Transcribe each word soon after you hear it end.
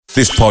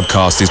This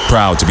podcast is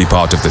proud to be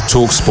part of the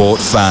TalkSport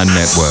Fan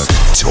Network.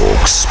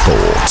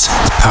 TalkSport.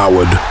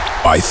 Powered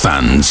by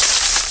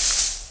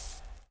fans.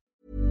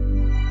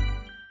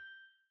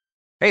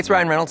 Hey, it's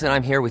Ryan Reynolds, and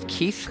I'm here with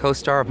Keith,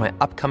 co-star of my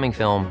upcoming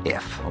film,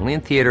 If, only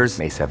in theaters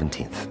May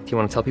 17th. Do you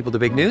want to tell people the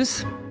big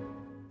news?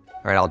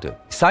 All right, I'll do it.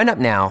 Sign up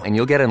now and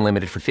you'll get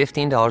unlimited for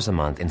 $15 a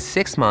month and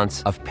 6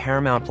 months of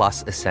Paramount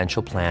Plus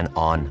Essential Plan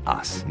on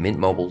us.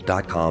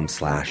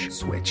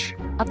 MintMobile.com/switch.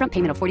 Upfront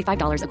payment of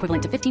 $45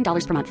 equivalent to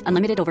 $15 per month.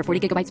 Unlimited over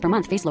 40 gigabytes per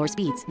month. Face lower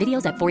speeds.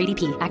 Videos at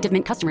 480p. Active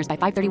Mint customers by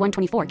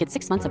 531.24 get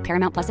 6 months of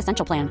Paramount Plus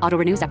Essential Plan. Auto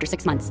renews after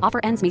 6 months. Offer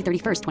ends May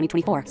 31st,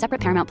 2024.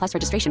 Separate Paramount Plus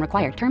registration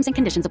required. Terms and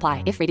conditions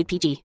apply if rated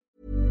PG.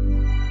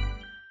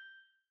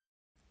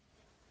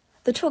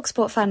 The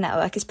TalkSport Fan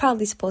Network is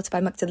proudly supported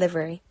by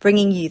McDelivery,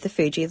 bringing you the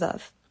food you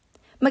love.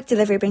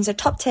 McDelivery brings a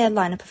top-tier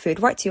lineup of food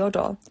right to your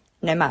door.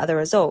 No matter the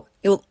result,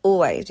 you'll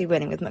always be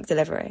winning with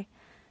McDelivery.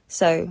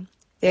 So,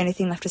 the only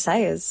thing left to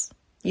say is,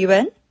 you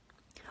win?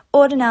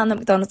 Order now on the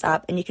McDonald's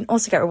app, and you can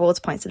also get rewards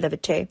points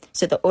delivered too,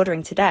 so that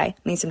ordering today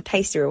means some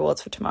tasty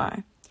rewards for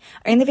tomorrow.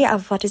 Only via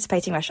other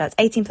participating restaurants,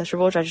 18 plus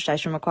rewards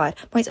registration required,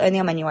 points only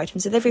on menu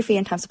items, delivery fee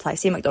and time supply.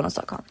 See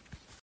mcdonalds.com.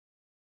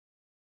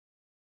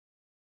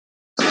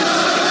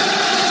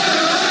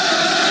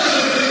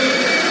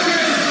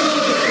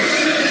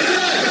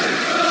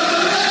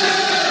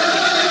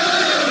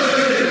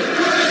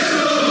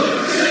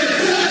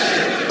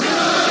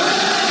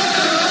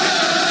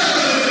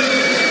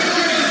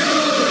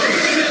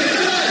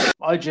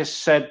 I just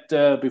said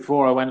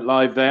before I went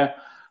live there,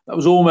 that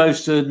was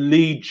almost a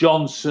Lee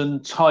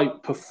Johnson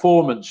type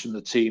performance from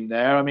the team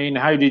there. I mean,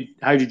 how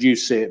did you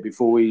see it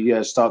before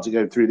we start to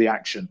go through the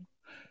action?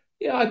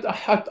 Yeah,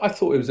 I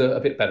thought it was a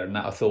bit better than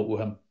that. I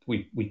thought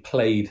we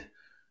played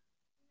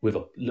with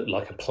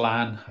a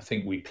plan. I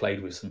think we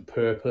played with some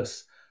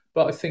purpose.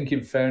 But I think,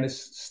 in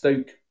fairness,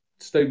 Stoke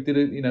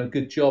did a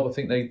good job. I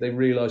think they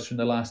realised from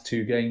the last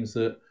two games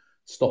that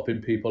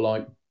stopping people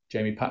like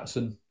Jamie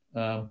Patterson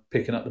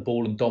picking up the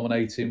ball and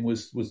dominating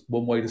was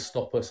one way to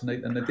stop us, and they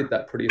did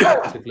that pretty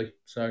effectively.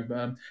 So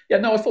I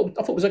thought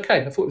it was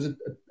okay. I thought it was a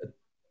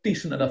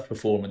decent enough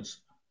performance.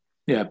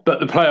 Yeah, but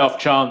the playoff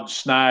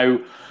chance now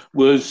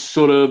was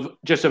sort of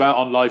just about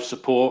on life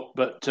support,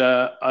 but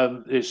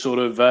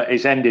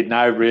it's ended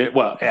now.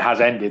 Well, it has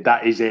ended.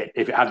 That is it.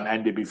 If it hadn't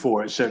ended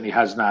before, it certainly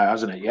has now,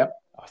 hasn't it? Yep.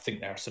 I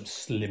think there are some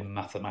slim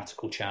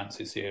mathematical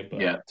chances here,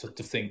 but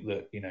to think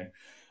that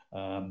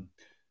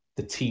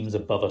the teams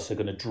above us are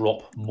going to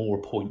drop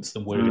more points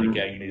than we're going to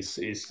gain is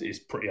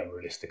pretty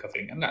unrealistic, I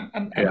think, and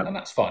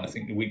that's fine. I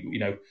think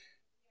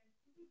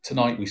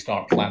tonight we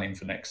start planning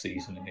for next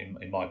season.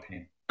 In my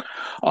opinion,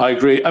 I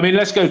agree. I mean,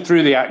 let's go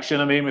through the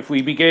action. I mean, if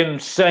we begin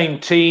same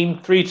team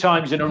 3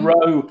 times in a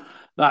row,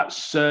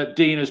 that's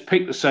Dean has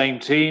picked the same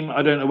team.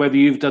 I don't know whether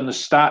you've done the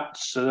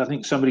stats. I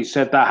think somebody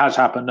said that has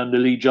happened under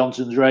Lee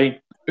Johnson's reign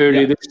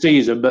earlier this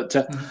season, but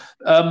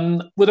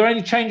were there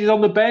any changes on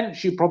the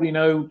bench? You probably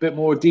know a bit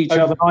more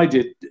detail than I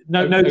did.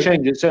 No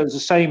changes. So it was the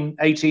same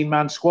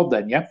 18-man squad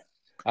then, yeah?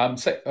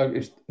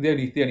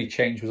 The only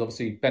change was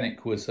obviously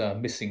Bennett was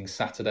missing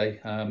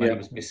Saturday, and he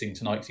was missing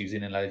tonight because he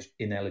was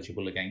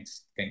ineligible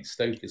against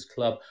Stoke, his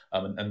club,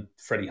 and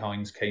Freddie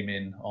Hines came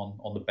in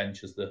on the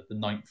bench as the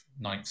ninth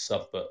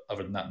sub, but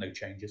other than that, no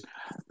changes.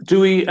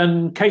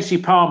 And Casey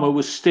Palmer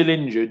was still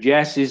injured,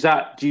 yes?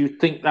 Do you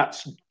think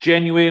that's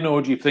genuine,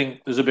 or do you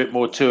think there's a bit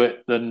more to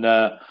it than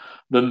that?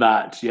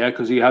 Yeah,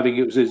 because I think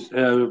it was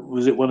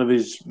was it one of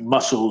his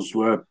muscles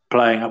were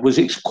playing? Was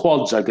it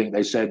quads? I think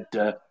they said.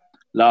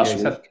 Last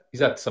week. He's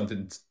had some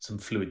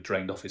fluid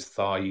drained off his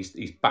thigh.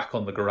 He's back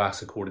on the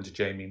grass, according to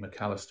Jamie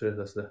McAllister.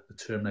 That's the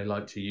term they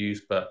like to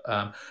use. But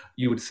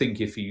you would think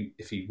if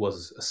he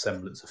was a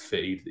semblance of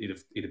fit, he'd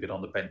have been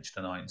on the bench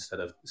tonight instead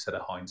of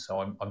Hines.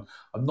 So I'm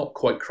not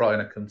quite crying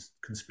a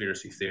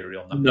conspiracy theory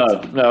on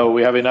that. No,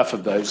 we have enough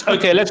of those.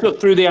 Okay, let's look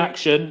through the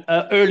action.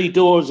 Early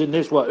doors.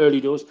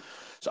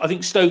 So I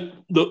think Stoke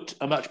looked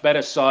a much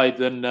better side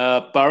than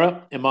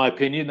Borough, in my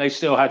opinion. They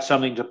still had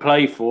something to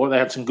play for. They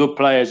had some good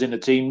players in the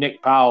team.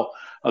 Nick Powell,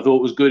 I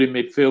thought, was good in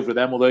midfield for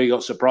them, although he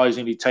got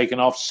surprisingly taken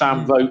off.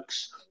 Sam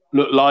Vokes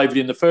looked lively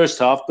in the first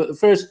half. But the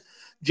first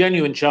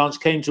genuine chance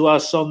came to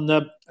us on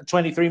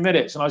 23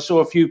 minutes. And I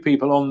saw a few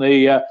people on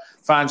the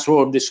fans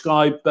forum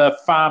describe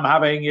Fam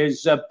having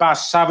his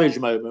Bass Savage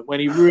moment when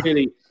he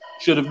really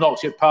should have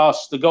knocked it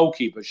past the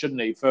goalkeeper,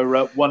 shouldn't he, for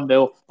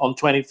 1-0 on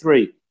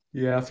 23.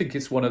 Yeah, I think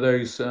it's one of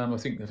those. I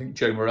think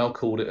Joe Morrell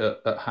called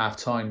it at half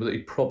time, but he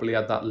probably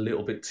had that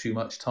little bit too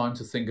much time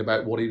to think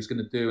about what he was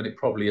going to do, and it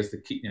probably, as the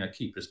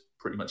keeper's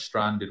pretty much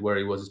stranded where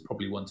he was, is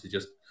probably one to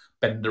just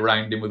bend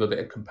around him with a bit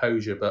of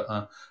composure. But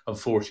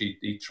unfortunately,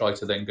 he tried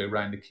to then go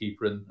round the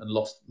keeper and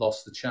lost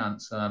the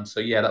chance.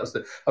 That was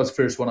the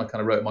first one I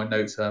kind of wrote in my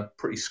notes.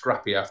 Pretty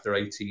scrappy after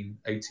 18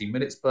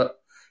 minutes,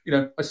 but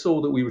I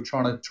saw that we were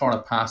trying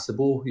to pass the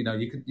ball.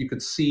 You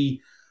could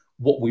see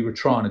what we were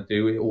trying to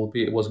do,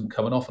 albeit it wasn't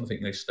coming off. And I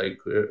think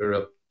Stoke are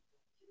a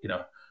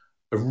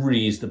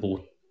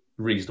reasonable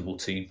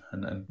team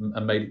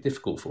and made it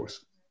difficult for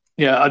us.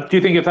 Yeah, do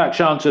you think if that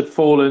chance had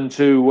fallen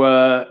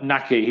to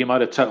Naki, he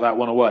might have tucked that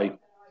one away?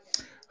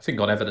 I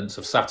think on evidence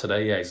of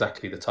Saturday, yeah,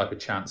 exactly the type of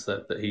chance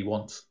that he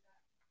wants.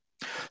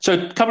 So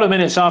a couple of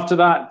minutes after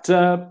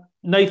that,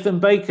 Nathan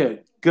Baker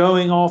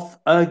going off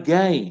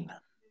again.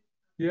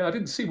 Yeah, I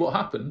didn't see what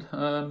happened.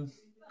 I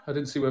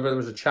didn't see whether there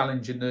was a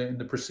challenge in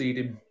the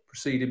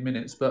preceding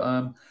minutes,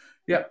 but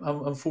yeah,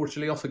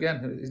 unfortunately off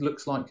again. It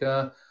looks like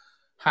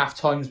half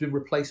time's been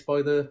replaced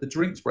by the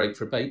drinks break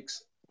for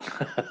Bakes.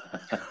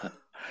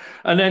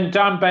 And then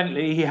Dan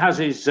Bentley, he has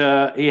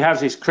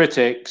his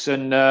critics,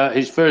 and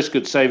his first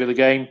good save of the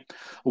game,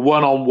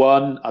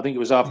 1-on-1. I think it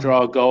was after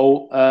our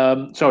goal.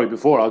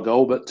 Before our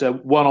goal, but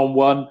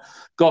 1-on-1.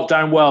 Got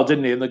down well,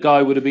 didn't he? And the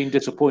guy would have been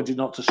disappointed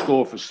not to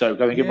score for Stoke.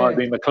 I think it might have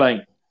been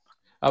McLean.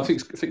 I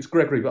think it's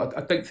Gregory, but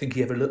I don't think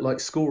he ever looked like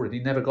scoring.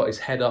 He never got his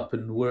head up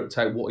and worked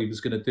out what he was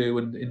going to do.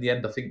 And in the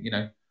end, I think,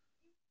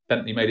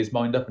 Bentley made his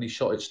mind up and he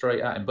shot it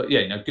straight at him. But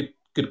yeah,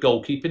 good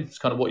goalkeeping. It's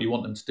kind of what you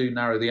want them to do,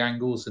 narrow the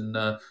angles and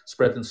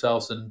spread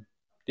themselves. And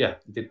yeah,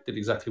 did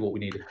exactly what we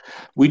needed.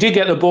 We did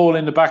get the ball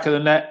in the back of the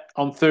net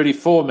on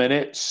 34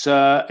 minutes.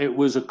 It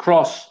was a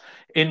cross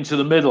into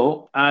the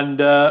middle and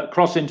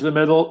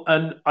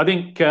I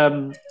think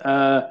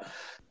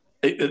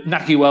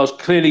Naki Wells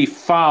clearly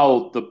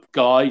fouled the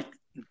guy,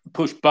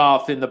 pushed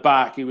Bath in the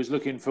back. He was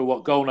looking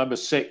for goal number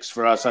 6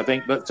 for us, I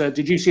think. But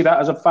did you see that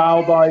as a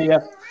foul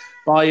by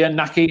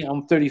Naki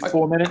on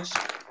 34 minutes?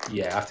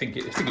 Yeah, I think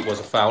it was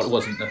a foul. It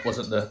wasn't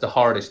the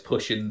hardest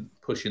push in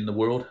the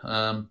world,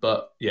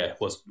 but yeah, it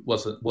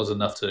was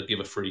enough to give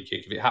a free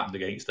kick. If it happened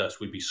against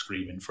us, we'd be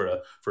screaming for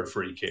a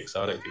free kick.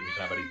 So I don't think we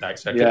can have any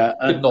doubts.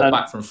 Good knock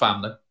back from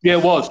Fam though. Yeah,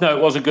 it was. No,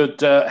 it was a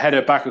good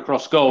header back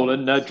across goal.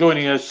 And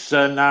joining us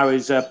now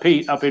is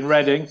Pete up in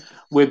Reading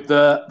with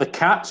the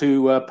cat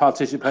who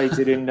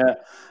participated in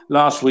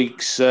last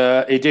week's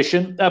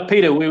edition.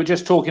 Peter, we were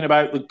just talking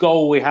about the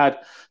goal we had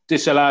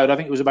disallowed. I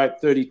think it was about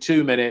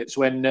 32 minutes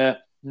when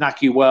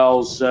Naki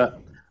Wells,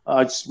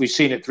 we've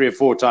seen it 3 or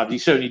 4 times. He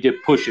certainly did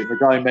push it. The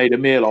guy made a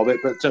meal of it.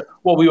 But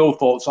what were your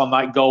thoughts on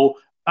that goal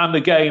and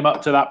the game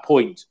up to that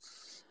point?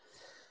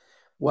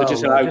 Well,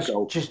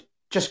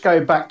 just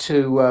going back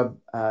to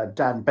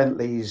Dan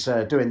Bentley's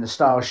doing the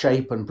star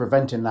shape and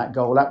preventing that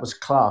goal, that was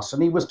class.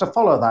 And he was to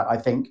follow that, I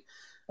think,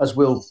 as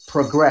we'll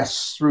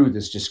progress through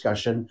this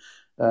discussion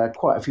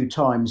quite a few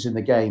times in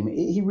the game.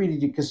 He really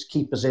did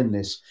keep us in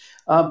this.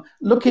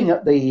 Looking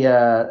at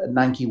the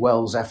Naki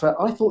Wells effort,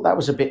 I thought that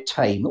was a bit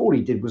tame. All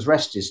he did was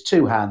rest his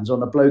 2 hands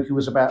on a bloke who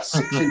was about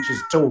 6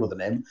 inches taller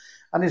than him.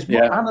 And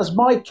as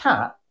my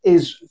cat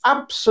is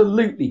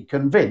absolutely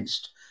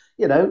convinced,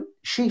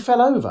 she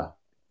fell over.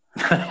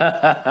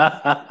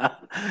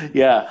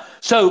 Yeah.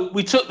 So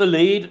we took the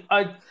lead.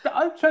 I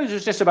suppose it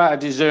was just about a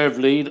deserved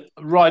lead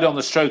right on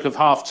the stroke of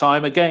half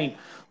time. Again,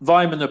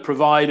 Weimann, the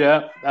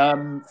provider,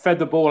 fed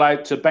the ball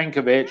out to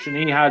Benkovic, and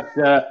he had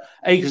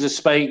acres of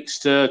space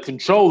to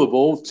control the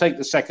ball, take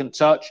the second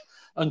touch,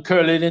 and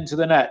curl it into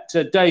the net.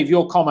 Dave,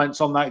 your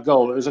comments on that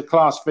goal? It was a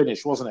class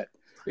finish, wasn't it?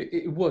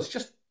 It was.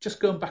 Just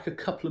going back a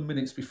couple of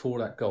minutes before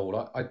that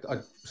goal, I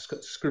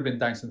scribbling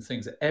down some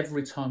things.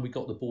 Every time we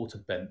got the ball to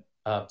Bent,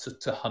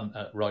 to Hunt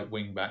at right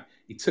wing back,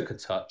 he took a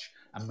touch,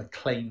 and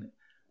McLean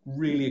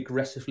really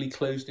aggressively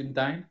closed him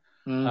down.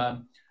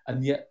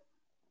 And yet,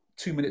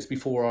 2 minutes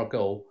before our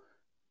goal,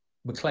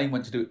 McLean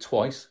went to do it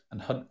twice,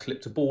 and Hunt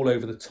clipped a ball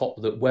over the top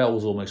that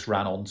Wells almost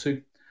ran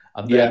onto.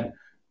 And then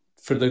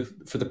for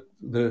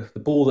the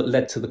ball that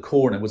led to the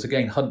corner was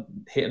again Hunt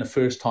hitting a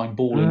first time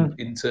ball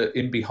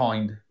in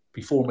behind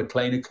before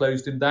McLean had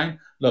closed him down.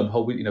 Lo and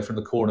behold, from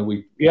the corner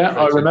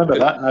I remember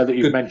that now that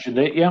you've mentioned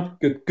it. Yeah,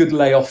 good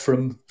layoff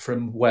from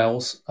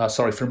Wells.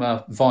 From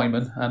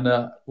Weimann, and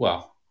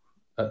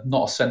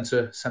not a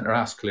centre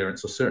half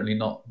clearance, or certainly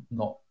not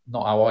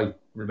how I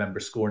remember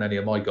scoring any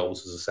of my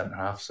goals as a centre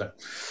half. So,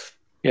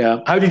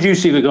 yeah. How did you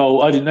see the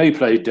goal? I didn't know you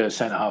played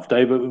centre half,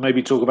 Dave, but we'll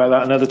maybe talk about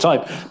that another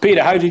time.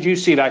 Peter, how did you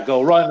see that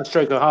goal? Right on the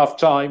stroke of half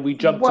time, we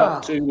jumped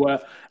up to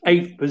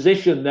 8th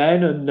position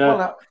then, and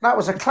that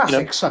was a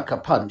classic sucker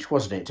punch,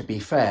 wasn't it? To be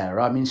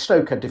fair, I mean,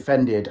 Stoke had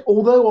defended,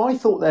 although I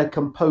thought their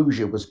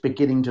composure was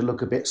beginning to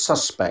look a bit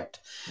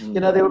suspect.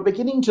 They were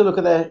beginning to look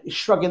at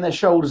shrugging their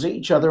shoulders at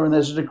each other, and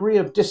there's a degree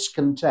of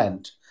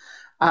discontent.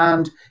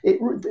 And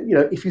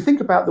if you think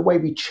about the way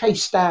we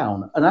chased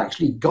down and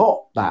actually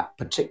got that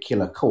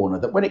particular corner,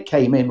 that when it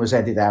came in was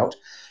headed out,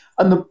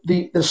 and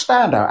the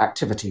standout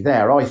activity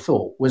there, I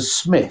thought, was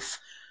Smith.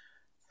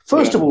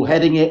 First of all,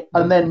 heading it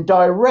and then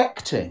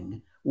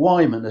directing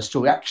Weimann as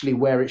to actually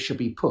where it should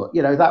be put.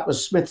 That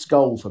was Smith's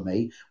goal for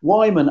me.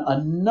 Weimann,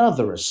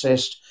 another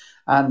assist,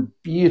 and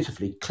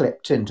beautifully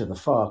clipped into the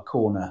far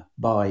corner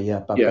by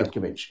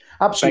Benkovic.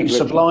 Absolutely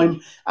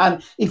sublime.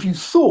 And if you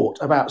thought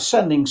about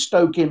sending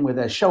Stoke in with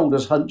their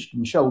shoulders hunched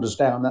and shoulders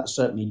down, that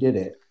certainly did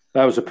it.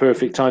 That was a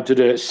perfect time to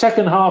do it.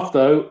 Second half,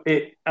 though,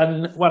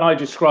 and when I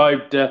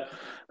described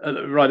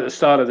right at the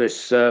start of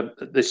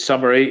this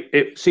summary,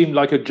 it seemed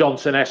like a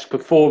Johnson-esque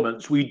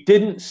performance. We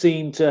didn't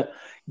seem to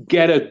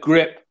get a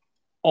grip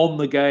on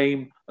the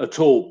game at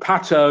all.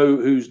 Pato,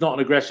 who's not an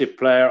aggressive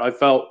player, I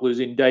felt was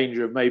in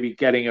danger of maybe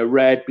getting a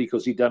red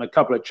because he'd done a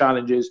couple of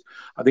challenges.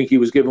 I think he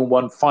was given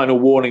one final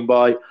warning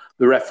by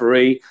the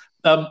referee.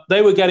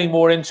 They were getting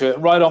more into it.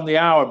 Right on the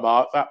hour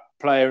mark, that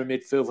player in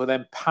midfield for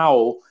them,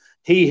 Powell,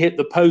 he hit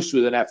the post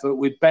with an effort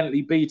with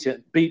Bentley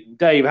beaten.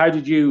 Dave, how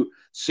did you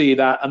see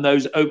that and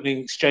those opening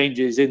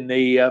exchanges in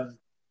the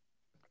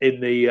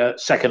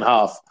second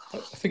half? I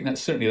think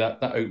that's certainly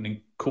that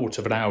opening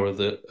quarter of an hour of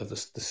the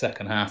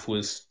second half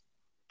was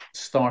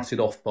started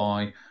off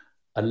by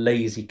a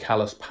lazy,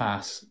 callous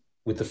pass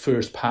with the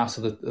first pass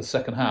of the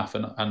second half,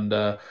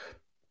 and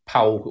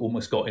Powell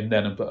almost got in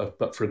then,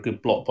 but for a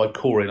good block by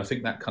Corey, and I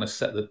think that kind of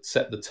set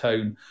the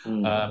tone.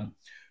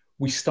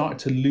 We started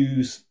to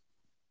lose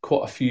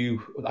quite a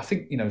few. I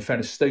think, in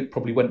fairness, Stoke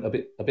probably went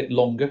a bit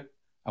longer,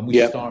 and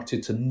we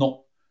started to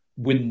not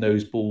win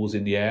those balls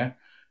in the air.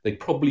 They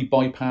probably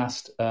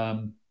bypassed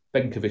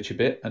Benkovic a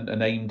bit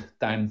and aimed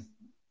down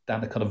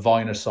the kind of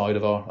Viner side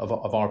of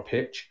our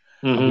pitch.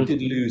 And we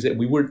did lose it.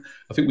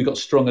 I think we got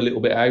strung a little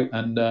bit out,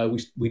 and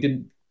we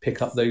didn't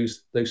pick up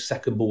those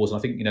second balls. And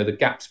I think the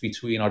gaps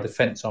between our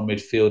defence, our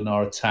midfield, and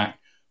our attack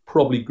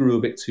probably grew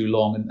a bit too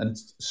long. And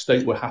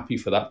Stoke were happy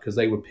for that because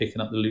they were picking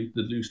up the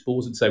loose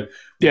balls. And so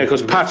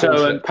because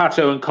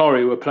Pato and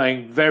Corey were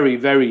playing very,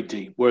 very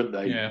deep, weren't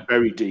they? Yeah,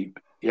 very deep.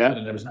 Yeah,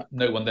 and there was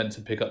no one then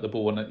to pick up the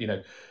ball,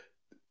 and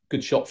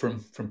good shot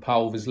from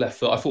Powell with his left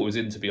foot. I thought it was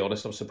in, to be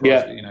honest. I was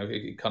surprised that,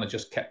 it kind of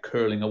just kept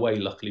curling away,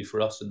 luckily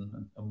for us, and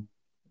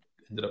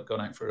ended up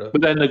going out for a... But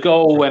then the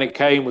goal, when it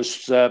came,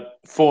 was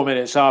 4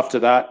 minutes after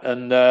that,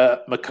 and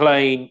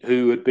McLean,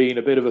 who had been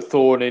a bit of a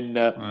thorn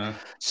in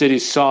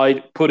City's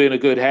side, put in a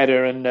good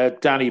header,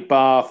 and Danny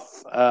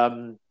Bath,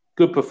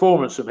 good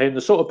performance from him.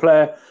 The sort of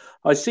player,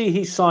 I see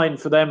he signed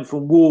for them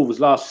from Wolves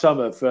last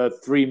summer for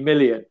 $3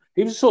 million.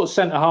 He was a sort of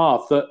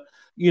centre-half that,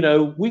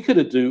 we could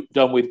have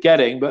done with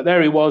getting, but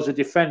there he was, a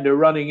defender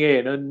running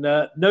in,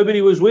 and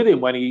nobody was with him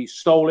when he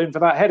stole in for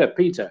that header,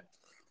 Peter.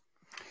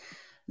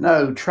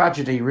 No,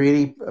 tragedy,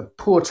 really. A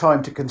poor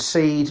time to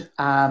concede,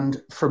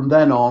 and from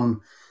then on,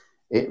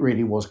 it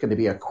really was going to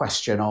be a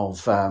question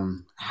of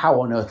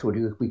how on earth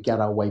would we get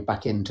our way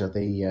back into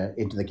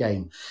the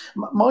game.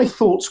 My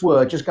thoughts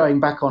were, just going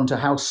back onto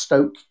how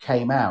Stoke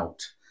came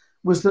out,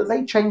 was that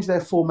they changed their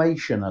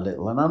formation a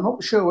little, and I'm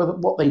not sure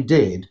what they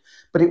did,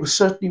 but it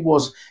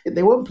was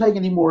they weren't playing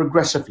any more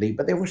aggressively,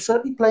 but they were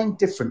certainly playing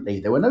differently.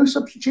 There were no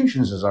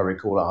substitutions, as I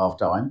recall, at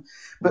half-time,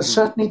 but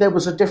certainly there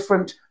was a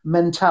different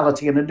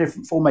mentality and a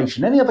different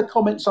formation. Any other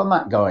comments on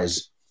that,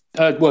 guys?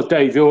 Well,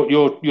 Dave,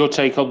 your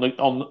take on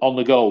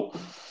the goal.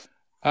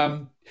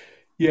 Kind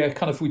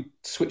of we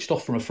switched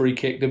off from a free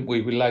kick, didn't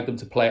we? We allowed them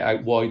to play it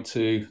out wide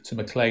to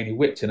McLean. He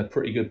whipped in a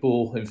pretty good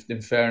ball,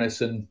 in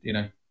fairness, and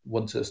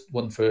one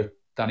for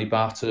Danny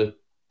Bath to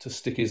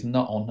stick his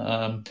nut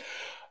on.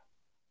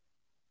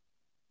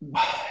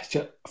 It's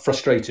just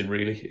frustrating,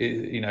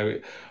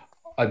 really.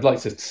 I'd like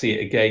to see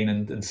it again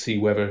and see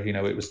whether it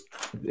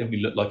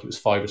looked like it was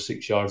 5 or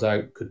 6 yards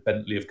out. Could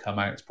Bentley have come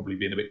out? It's probably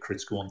been a bit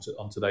critical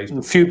on today's.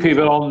 A few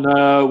people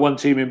on one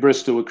team in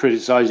Bristol were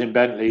criticising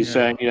Bentley,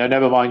 saying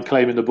never mind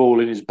claiming the ball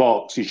in his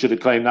box, he should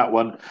have claimed that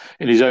one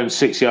in his own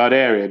 6-yard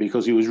area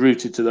because he was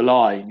rooted to the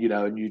line.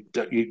 And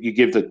you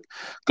give the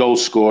goal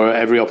scorer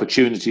every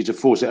opportunity to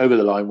force it over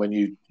the line when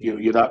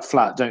you're that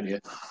flat, don't you?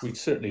 We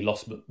certainly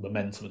lost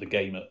momentum of the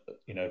game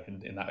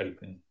in that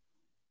opening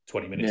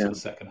 20 minutes of the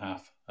second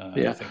half.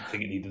 I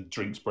think it needed a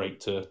drinks break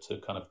to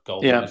kind of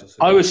goal. Yeah,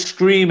 I was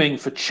screaming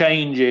for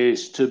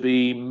changes to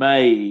be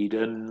made,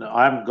 and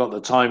I haven't got the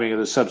timing of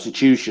the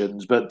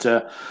substitutions, but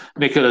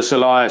Nicholas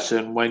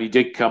Eliasson, when he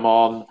did come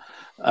on,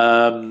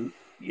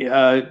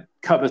 a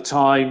couple of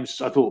times,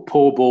 I thought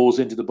poor balls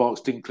into the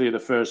box, didn't clear the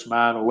first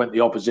man or went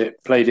the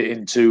opposite, played it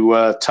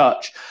into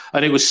touch.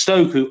 And it was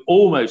Stoke who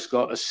almost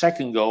got a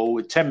second goal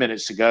with 10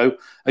 minutes to go.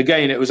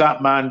 Again, it was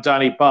that man,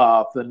 Danny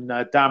Bath, and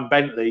Dan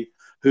Bentley,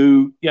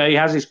 who, he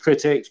has his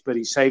critics, but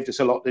he saved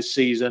us a lot this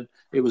season.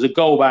 It was a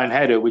goal-bound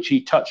header, which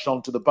he touched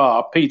onto the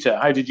bar. Peter,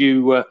 how did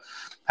you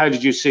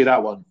see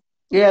that one?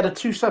 Yeah, the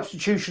two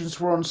substitutions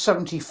were on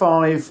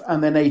 75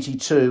 and then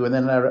 82, and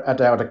then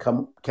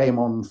Adauda came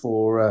on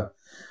for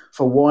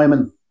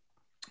Wyman.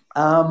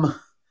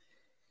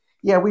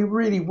 We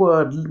really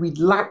were. We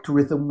lacked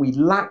rhythm. We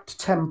lacked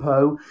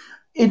tempo.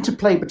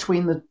 Interplay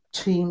between the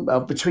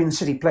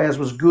City players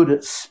was good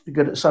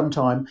at some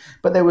time,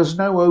 but there was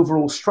no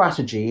overall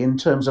strategy in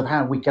terms of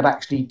how we could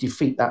actually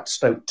defeat that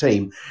Stoke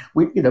team.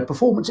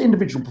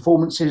 Individual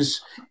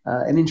performances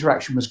and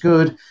interaction was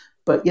good,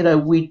 but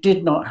we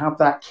did not have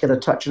that killer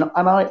touch. And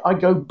I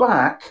go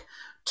back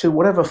to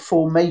whatever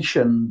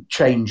formation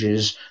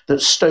changes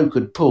that Stoke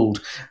had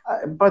pulled.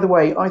 By the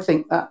way, I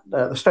think that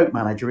the Stoke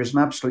manager is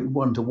an absolute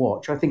one to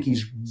watch. I think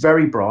he's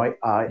very bright.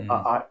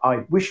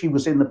 I wish he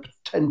was in the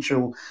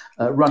potential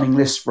running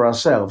list for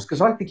ourselves because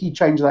I think he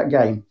changed that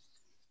game.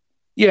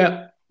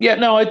 Yeah, Yeah,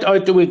 no, I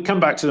do. We'd come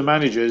back to the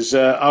managers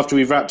after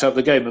we've wrapped up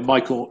the game, and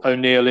Michael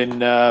O'Neill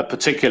in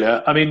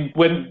particular. I mean,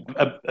 when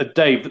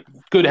Dave,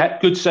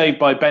 good save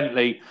by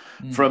Bentley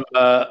from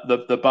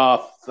the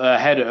Bath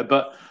header,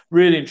 but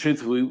really and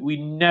truthfully,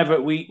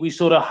 we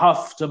sort of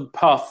huffed and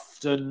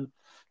puffed, and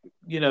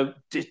there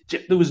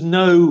was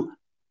no.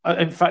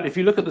 In fact, if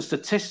you look at the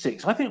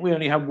statistics, I think we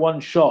only had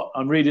one shot.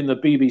 I'm reading the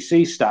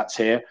BBC stats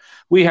here.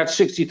 We had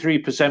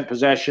 63%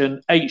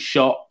 possession, 8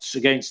 shots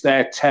against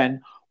their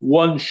 10.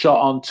 1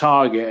 shot on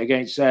target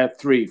against their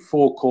 3,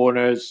 4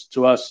 corners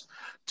to us,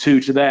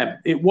 2 to them.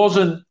 It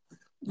wasn't.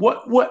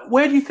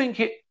 Where do you think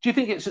it? Do you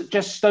think it's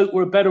just Stoke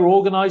were a better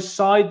organised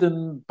side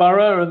than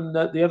Borough and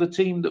the other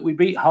team that we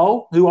beat,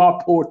 Hull, who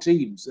are poor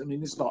teams? I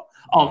mean,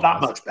 aren't that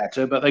much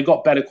better, but they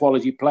got better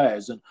quality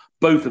players than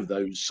both of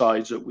those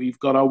sides that we've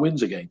got our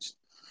wins against.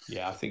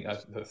 Yeah, I think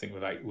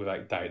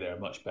without doubt they're a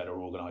much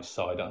better organised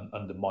side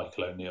under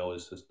Michael O'Neill,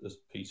 as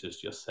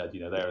Peter's just said.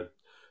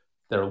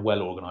 They're a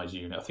well-organised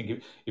unit. I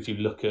think if you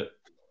look at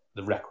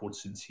the record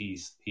since he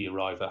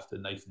arrived after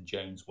Nathan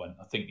Jones went,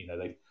 I think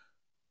I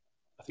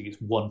think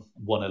it's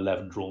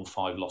 1-11 drawn,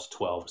 5 lost,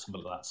 12 or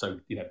something like that. So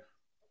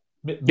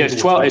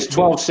it's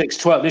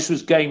 12-6-12. This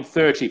was game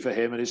 30 for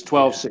him, and it's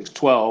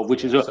 12-6-12,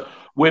 which is a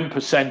win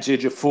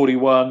percentage of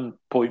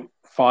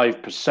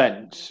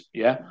 41.5%.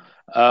 Yeah.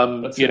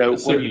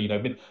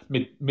 Certainly,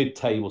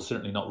 mid-table,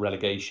 certainly not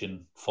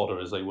relegation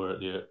fodder as they were at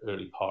the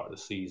early part of the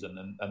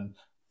season, and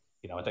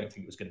I don't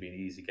think it was going to be an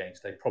easy game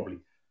today. Probably,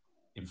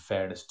 in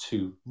fairness,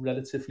 2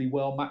 relatively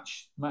well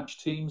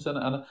matched teams,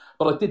 but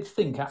I did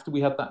think after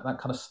we had that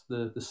kind of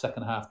the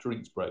second half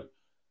drinks break,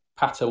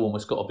 Pato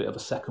almost got a bit of a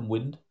second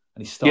wind,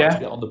 and he started to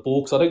get on the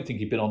ball, because I don't think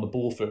he'd been on the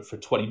ball for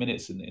 20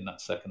 minutes in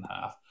that second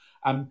half,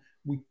 and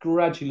we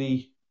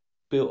gradually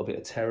built a bit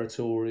of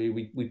territory.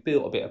 We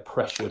built a bit of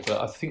pressure,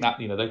 but I think that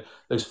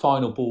those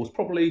final balls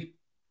probably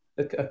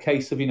a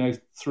case of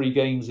 3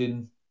 games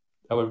in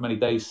however many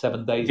days,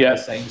 7 days on the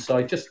same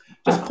side, just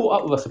caught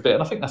up with us a bit,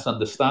 and I think that's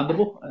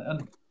understandable.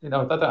 And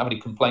I don't have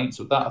any complaints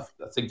with that.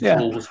 I think the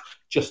ball was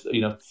just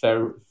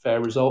fair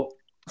result.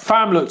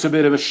 Pham looked a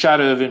bit of a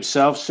shadow of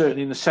himself,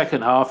 certainly in the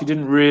second half. He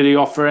didn't really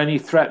offer any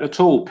threat at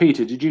all.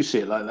 Peter, did you see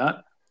it like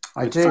that?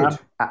 I did.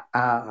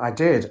 I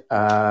did.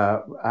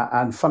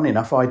 And funnily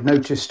enough, I'd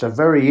noticed a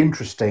very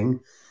interesting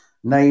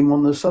name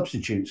on the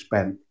substitutes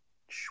bench,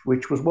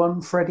 which was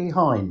one Freddie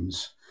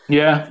Hines.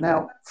 Yeah.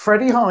 Now,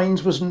 Freddie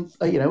Hines was, an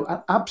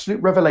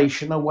absolute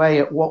revelation away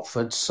at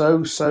Watford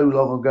so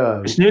long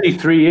ago. It's nearly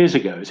 3 years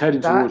ago. It's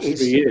heading towards 3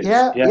 years.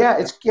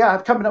 It's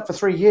coming up for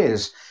 3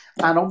 years.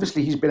 And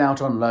obviously he's been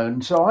out on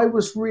loan. So I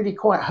was really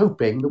quite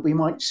hoping that we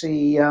might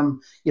see, a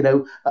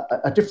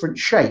different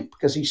shape,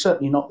 because he's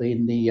certainly not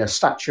in the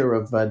stature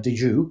of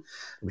Diédhiou,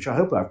 which I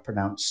hope I've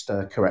pronounced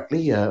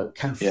correctly.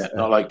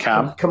 Not like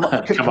Cam.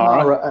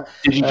 Kamara.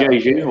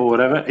 Diédhiou or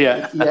whatever.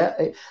 Yeah.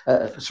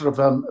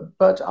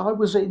 But I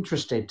was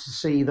interested to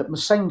see that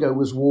Masengo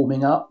was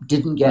warming up,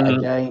 didn't get a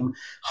game.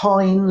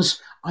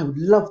 Hines, I would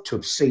love to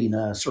have seen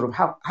a sort of,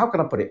 how can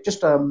I put it?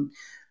 Just,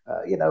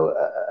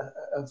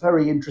 a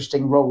very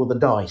interesting roll of the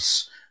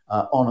dice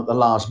on at the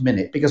last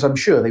minute, because I'm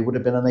sure they would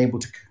have been unable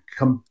to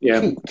cope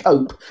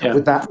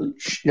with that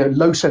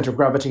low centre of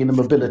gravity and the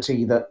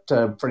mobility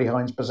that Freddie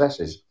Hines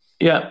possesses.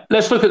 Yeah,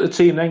 let's look at the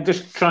team then.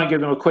 Just try and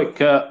give them a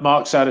quick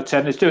marks out of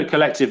 10. Let's do it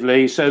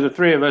collectively. So the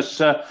three of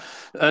us,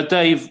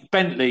 Dave,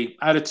 Bentley,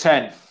 out of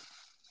 10.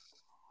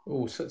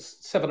 Oh,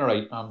 7 or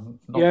 8.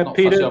 Not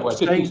Peter,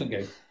 it's a decent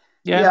game.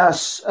 A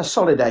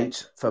solid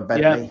 8 for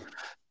Bentley. Yeah.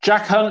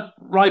 Jack Hunt,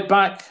 right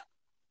back,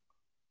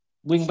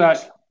 wing back.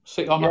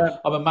 6. I'm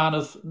a man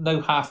of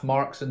no half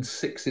marks, and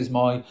 6 is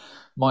my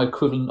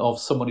equivalent of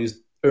someone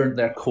who's earned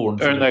their corn.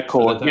 He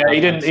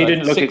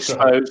didn't look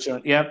exposed.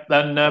 Yeah.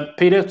 Then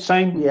Peter,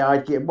 same. Yeah,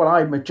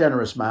 I'm a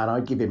generous man.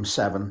 I'd give him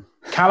 7.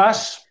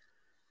 Callas.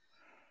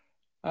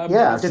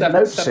 I didn't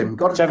notice him.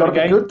 Got to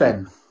be good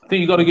then. I think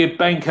you've got to give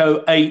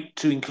Benko 8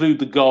 to include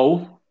the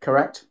goal.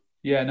 Correct.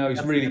 Yeah, no,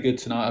 he's really good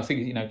tonight. I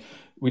think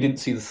we didn't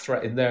see the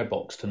threat in their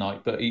box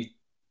tonight, but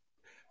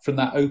from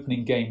that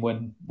opening game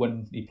when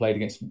he played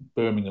against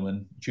Birmingham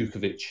and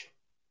Djukovic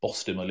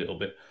bossed him a little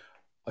bit,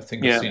 I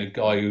think I've seen a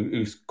guy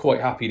who's quite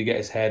happy to get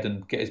his head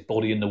and get his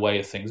body in the way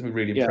of things. We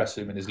really impressed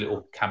him in his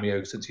little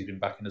cameo since he's been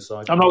back in the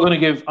side. I'm not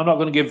going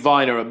to give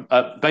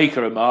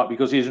Baker a mark,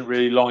 because he isn't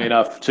really long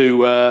enough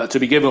to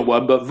be given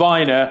one. But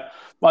Viner,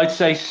 I'd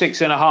say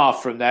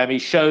 6.5 from them. He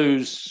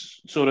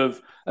shows sort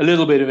of a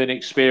little bit of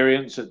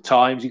inexperience at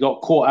times. He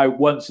got caught out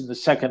once in the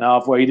second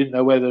half where he didn't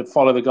know whether to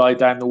follow the guy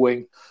down the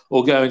wing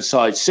or go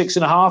inside.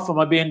 6.5. Am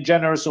I being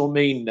generous or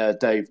mean,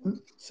 Dave?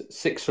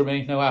 6 for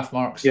me. No half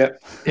marks. Yeah.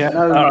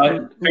 No, all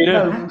right. Peter?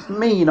 No,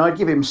 mean. I'd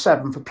give him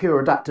 7 for pure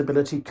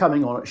adaptability,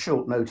 coming on at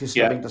short notice,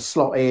 having to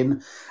slot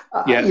in.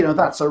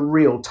 That's a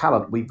real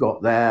talent we've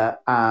got there,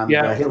 and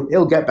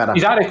he'll get better.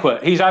 He's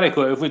adequate.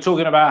 If we're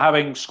talking about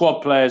having squad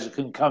players that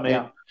can come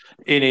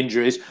in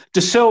injuries.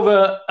 De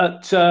Silva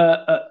at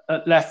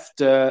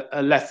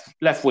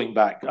left wing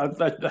back,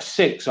 a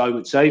 6, I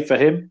would say, for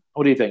him.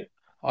 What do you think?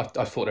 I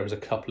thought there was a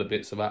couple of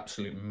bits of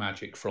absolute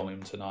magic from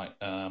him tonight.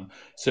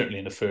 Certainly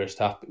in the first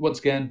half. But once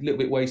again, a little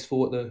bit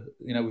wasteful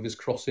with his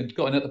crossing.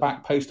 Got in at the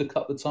back post a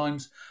couple of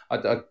times.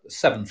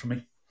 7 for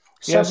me.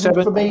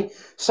 Seven for me.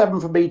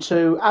 7 for me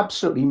too.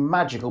 Absolutely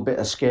magical bit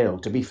of skill.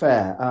 To be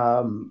fair,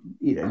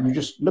 you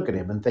just look at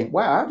him and think,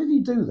 "Wow, how did he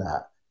do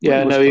that?"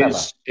 Yeah,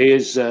 he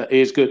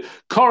is good.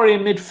 Corey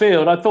in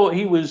midfield. I thought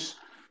he was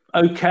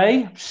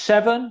okay.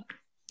 7.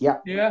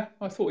 Yeah,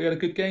 I thought he had a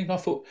good game. I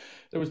thought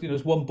there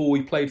was one ball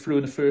he played through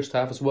in the first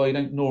half as well. You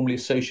don't normally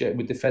associate him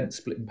with defence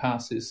splitting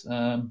passes.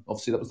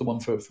 Obviously, that was the one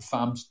for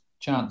Fam's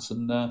chance.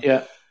 And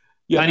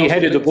and he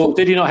headed the ball.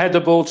 Did he not head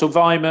the ball to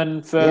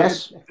Weimann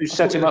who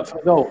set him up for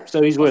the goal?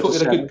 So he's worth. I thought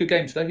he had a good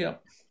game today. Yeah,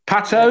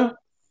 Pato.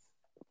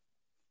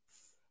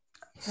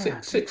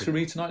 6 for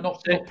me tonight.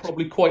 Not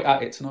probably quite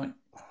at it tonight.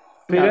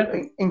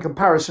 No, in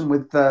comparison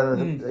with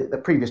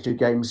the previous 2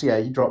 games,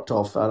 he dropped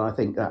off, and I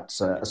think that's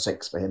a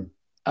 6 for him.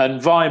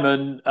 And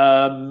Weimann,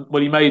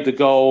 he made the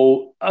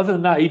goal. Other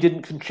than that, he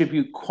didn't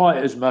contribute quite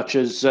as much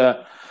as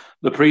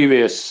the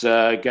previous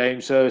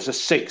game. So it's a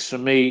 6 for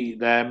me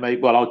there.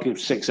 Well, I'll give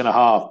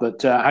 6.5.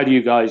 But how do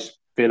you guys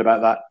feel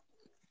about that?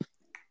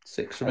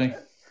 6 for me.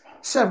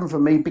 7 for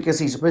me, because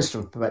he's a Mr.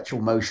 of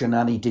Perpetual Motion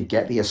and he did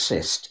get the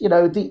assist.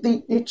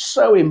 It's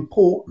so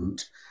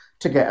important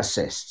to get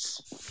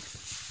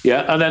assists.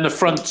 Yeah, and then the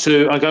front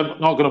 2, I'm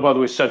not going to bother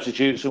with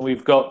substitutes, and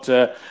we've got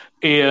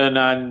Ian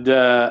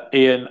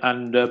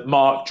and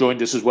Mark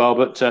joined us as well.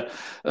 But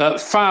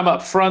Fam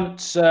up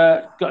front,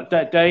 got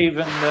Dave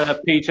and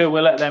Peter.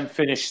 We'll let them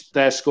finish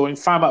their scoring.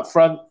 Fam up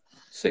front,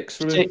 6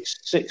 for me.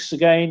 6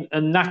 again.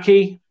 And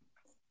Naki?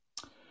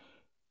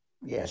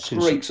 Yeah,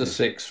 Streaks a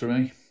 6 for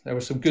me. There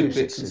were some good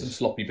bits and some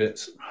sloppy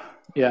bits.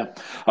 Yeah.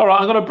 All right,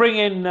 I'm going to bring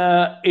in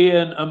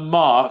Ian and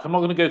Mark. I'm not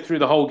going to go through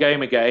the whole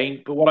game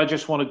again, but what I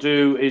just want to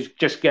do is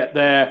just get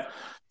their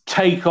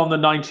take on the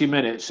 90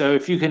 minutes. So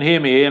if you can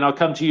hear me, Ian, I'll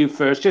come to you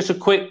first. Just a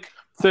quick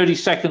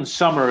 30-second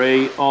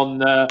summary on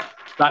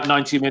that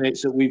 90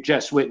 minutes that we've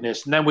just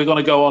witnessed. And then we're going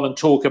to go on and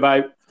talk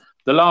about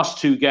the last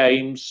 2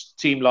 games,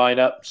 team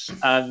lineups,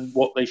 and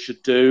what they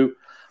should do.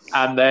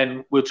 And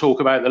then we'll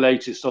talk about the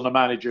latest on the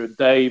manager. And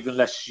Dave,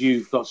 unless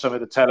you've got something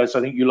to tell us,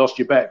 I think you lost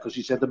your bet because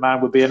you said the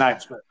man would be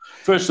announced. But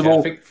first of all,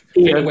 I think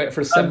Ian, wait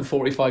for a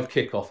 7:45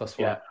 kickoff. That's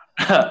why.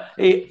 Yeah.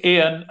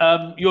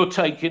 Ian, your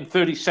take in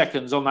 30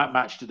 seconds on that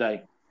match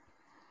today.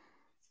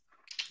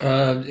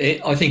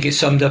 I think it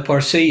summed up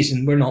our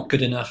season. We're not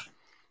good enough.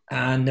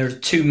 And there are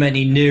too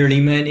many nearly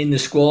men in the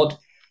squad.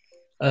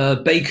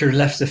 Baker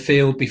left the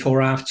field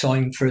before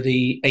half-time for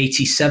the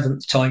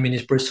 87th time in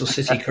his Bristol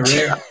City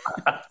career.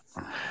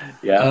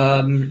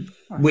 Yeah.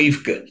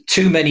 We've got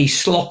too many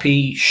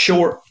sloppy,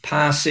 short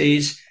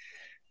passes,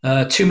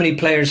 too many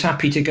players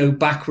happy to go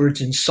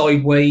backwards and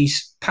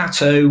sideways.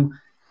 Pato,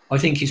 I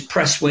think his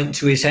press went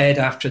to his head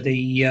after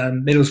the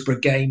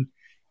Middlesbrough game,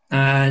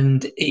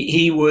 and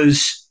he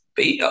was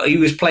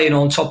playing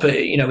on top of,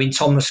 in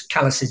Thomas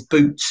Callis's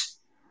boots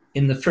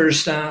in the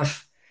first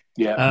half.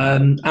 Yeah.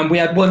 And we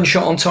had 1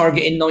 shot on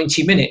target in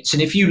 90 minutes.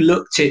 And if you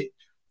looked at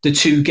the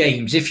 2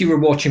 games, if you were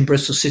watching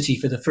Bristol City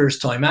for the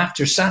first time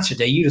after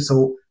Saturday, you'd have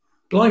thought,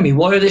 blimey,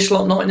 why are this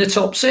lot not in the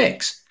top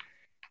 6?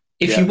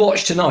 If you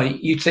watch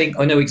tonight, you'd think,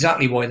 I know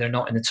exactly why they're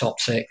not in the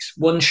top 6.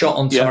 1 shot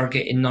on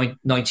target in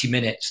 90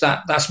 minutes.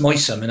 That's my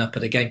summing up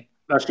of the game.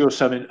 That's your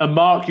summing. And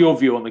Mark, your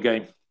view on the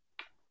game?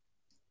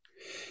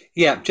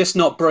 Yeah, just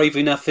not brave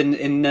enough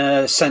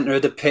in centre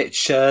of the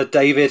pitch,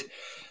 David.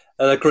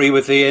 I agree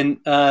with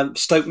Ian.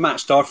 Stoke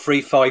matched our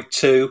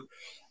 3-5-2.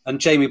 And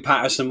Jamie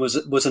Patterson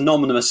was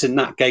anonymous in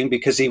that game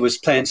because he was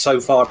playing so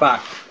far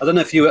back. I don't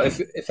know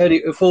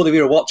if all of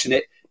you are watching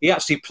it. He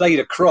actually played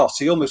across.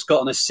 He almost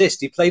got an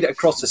assist. He played it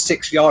across the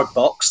 6-yard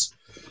box,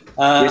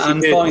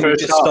 and Viner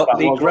just stopped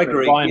Lee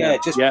Gregory.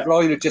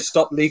 Viner just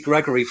stopped Lee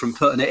Gregory from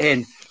putting it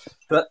in.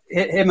 But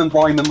him and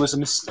Weimann was a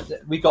mistake.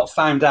 We got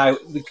found out.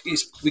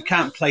 We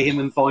can't play him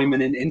and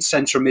Weimann in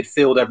central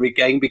midfield every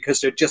game because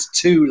they're just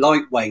too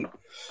lightweight.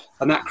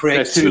 And that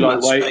creates too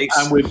much space.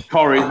 And with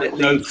Corey,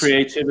 no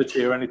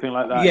creativity or anything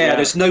like that. Yeah,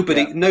 there's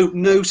nobody,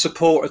 no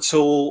support at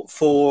all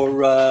for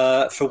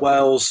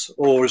Wells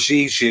or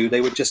Zizou.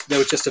 They were just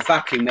a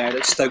vacuum there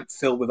that Stoke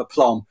filled with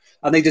aplomb,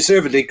 and they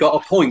deservedly got a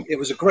point. It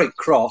was a great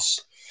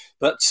cross,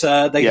 but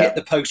they hit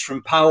the post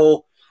from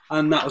Powell,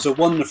 and that was a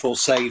wonderful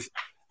save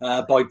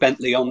by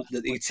Bentley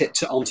that he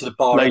tipped it onto the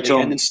bar later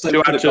on.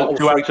 To add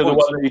to the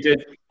one that he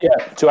did. Yeah,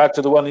 to add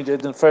to the one he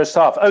did in the first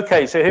half.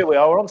 Okay, so here we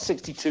are. We're on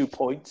 62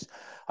 points.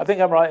 I think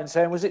I'm right in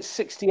saying, was it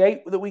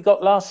 68 that we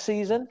got last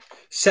season?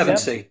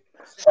 70. Yeah?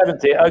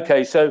 70.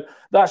 Okay, so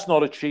that's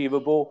not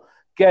achievable.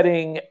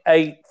 Getting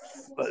 8th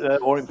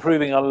or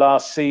improving on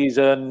last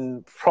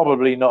season,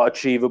 probably not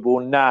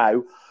achievable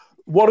now.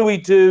 What do we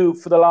do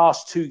for the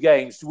last 2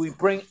 games?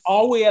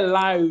 Are we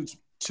allowed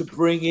to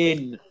bring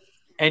in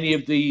any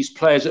of these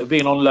players that have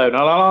been on loan? And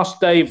I'll ask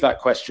Dave that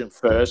question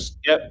first.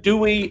 Yeah. Do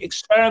we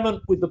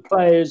experiment with the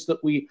players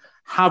that we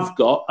have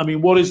got? I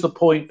mean, what is the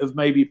point of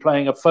maybe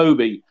playing a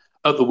Phobie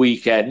at the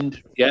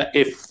weekend,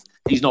 if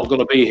he's not going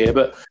to be here?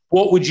 But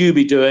what would you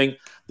be doing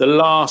the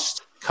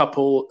last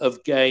couple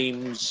of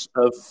games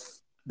of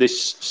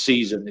this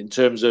season in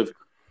terms of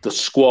the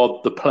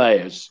squad, the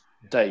players?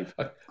 Dave?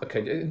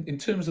 Okay, in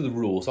terms of the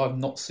rules, I've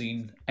not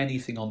seen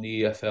anything on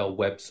the EFL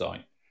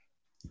website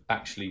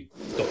actually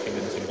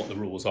documenting what the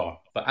rules are.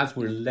 But as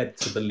we're led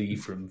to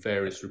believe from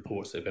various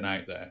reports that have been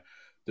out there,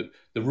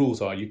 the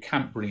rules are you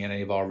can't bring in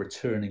any of our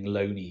returning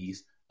loanees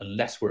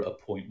unless we're at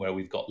a point where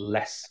we've got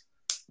less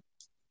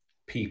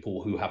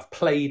people who have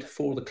played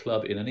for the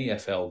club in an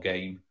EFL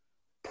game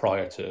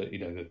prior to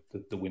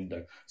the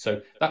window.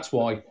 So that's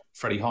why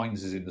Freddie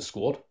Hines is in the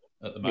squad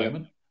at the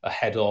moment,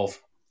 ahead of,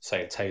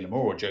 say, a Taylor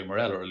Moore or Joe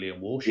Morella or Liam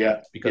Walsh,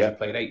 because he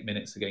played 8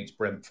 minutes against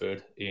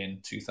Brentford in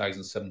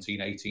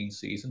 2017-18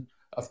 season.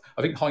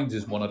 I think Hines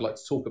is one I'd like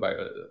to talk about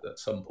at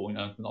some point,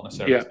 not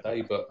necessarily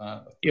today, but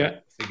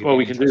well,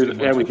 we can do that.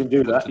 Yeah, we can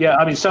do that. Yeah,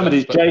 I mean,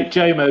 somebody's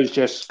JMO's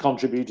just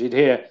contributed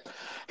here.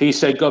 He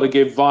said, "Got to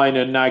give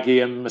Viner,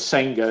 Nagy, and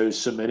Masengo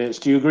some minutes."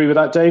 Do you agree with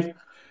that, Dave?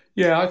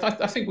 Yeah,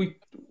 I think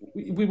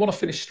we want to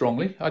finish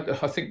strongly. I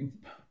think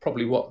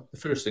probably what the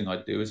first thing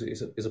I'd do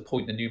is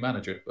appoint a new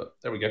manager. But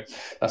there we go.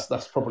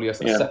 That's probably a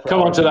separate.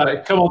 Come on to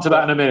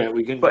that in a minute.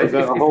 We can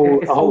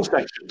devote a whole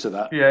section to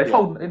that. Yeah, if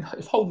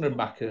Holden and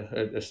Mack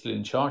are still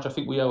in charge, I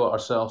think we owe it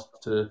ourselves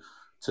to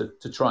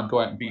try and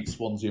go out and beat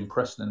Swansea and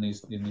Preston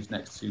in these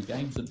next two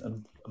games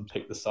and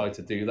pick the side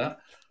to do that.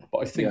 But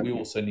I think we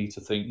also need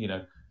to think,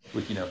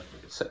 with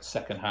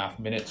second half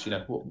minutes,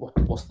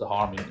 what's the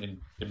harm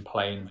in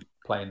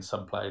playing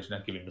some players,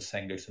 giving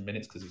Masengo some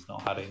minutes because he's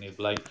not had any of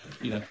late.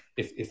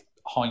 If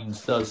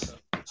Hines does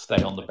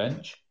stay on the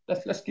bench,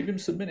 let's give him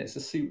some minutes.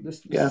 Let's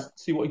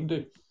see what he can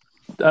do.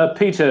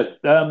 Peter,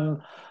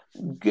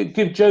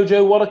 give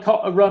Jojo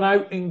Wollacott a run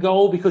out in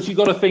goal, because you've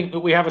got to think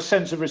that we have a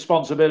sense of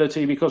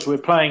responsibility because we're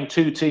playing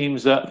two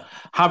teams that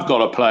have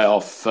got a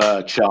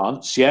playoff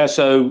chance. Yeah,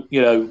 so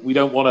we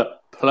don't want to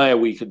play a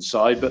weakened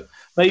side, but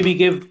maybe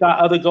give that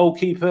other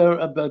goalkeeper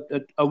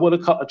a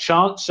Wollacott a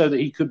chance so that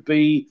he could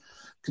be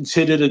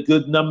considered a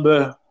good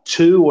number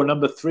 2 or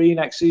number 3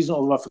 next season.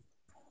 Although I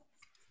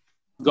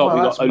forgot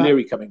we got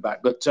O'Leary coming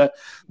back. But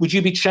would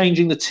you be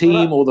changing the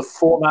team or the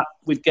format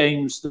with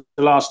games, the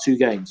last 2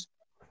 games?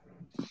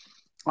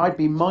 I'd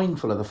be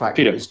mindful of the fact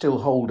that it's still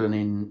Holden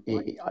in.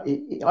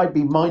 I'd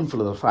be mindful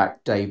of the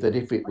fact, Dave, that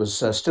if it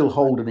was still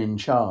Holden in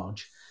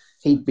charge,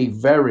 he'd be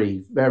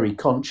very, very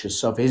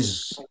conscious of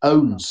his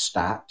own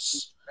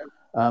stats.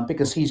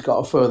 Because he's got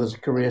a further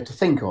career to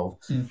think of.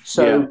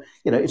 So,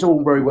 it's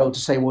all very well to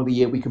say, well, the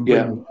year we can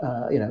bring,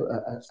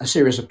 a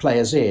series of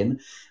players in.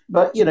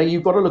 But,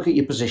 you've got to look at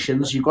your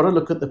positions. You've got to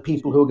look at the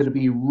people who are going to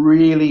be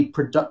really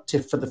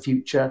productive for the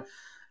future.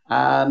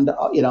 And,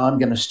 I'm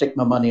going to stick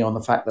my money on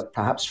the fact that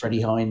perhaps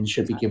Freddie Hines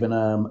should be given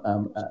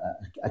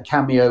a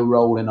cameo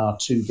role in our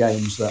 2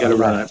 games. That are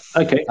left.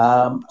 Okay.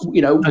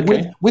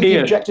 With the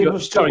objective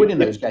of still winning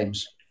those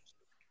games.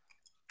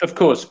 Of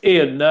course.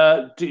 Ian,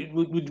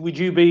 would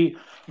you be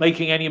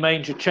making any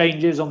major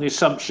changes on the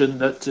assumption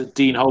that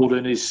Dean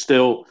Holden is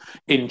still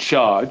in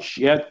charge?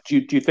 Yeah.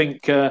 Do you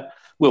think,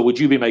 would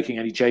you be making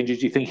any changes?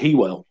 Do you think he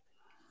will?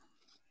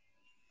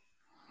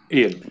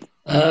 Ian?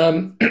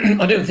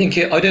 I don't think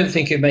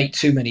he'll make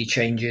too many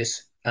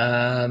changes.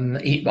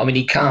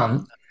 He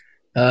can't.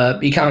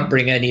 He can't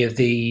bring any of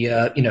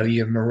the,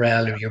 your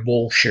Morel or your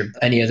Walsh or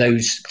any of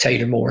those,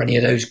 Taylor Moore, any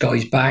of those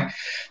guys back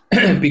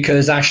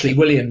because Ashley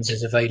Williams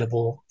is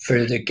available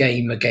for the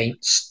game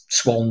against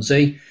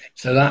Swansea.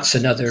 So that's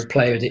another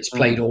player that's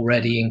played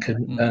already and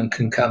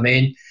can come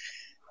in.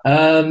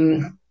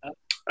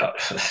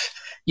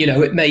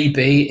 It may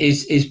be,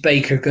 is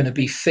Baker going to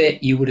be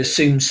fit? You would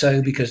assume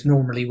so, because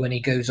normally when he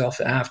goes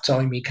off at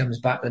half-time, he comes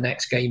back the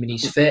next game and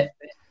he's fit.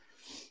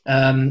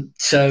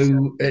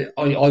 So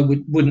I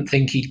wouldn't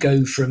think he'd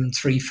go from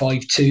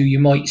 3-5-2. You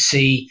might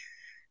see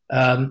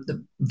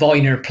the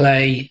Viner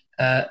play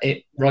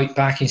it right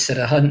back instead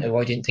of Hunt, who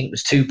I didn't think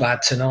was too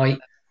bad tonight.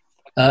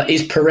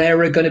 Is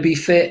Pereira going to be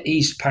fit?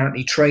 He's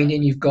apparently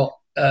training. You've got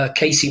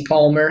Casey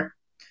Palmer.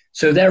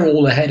 So they're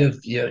all ahead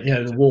of the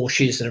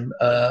Walshes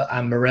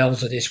and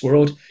Morels of this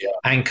world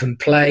and can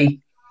play.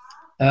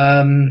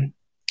 I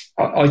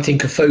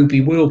think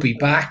Afobe will be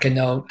back and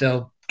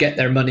they'll get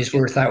their money's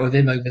worth out of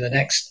him over the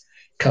next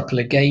couple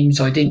of games.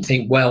 I didn't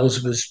think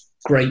Wells was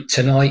great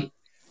tonight.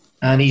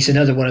 And he's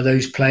another one of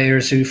those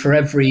players who, for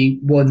every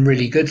one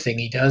really good thing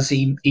he does,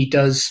 he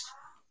does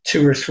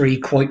 2 or 3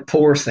 quite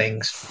poor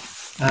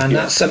things. And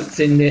that's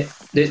something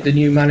that the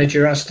new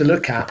manager has to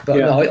look at. But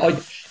no, I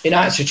in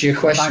answer to your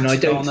question, I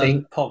don't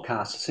think... podcast.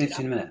 I'll see you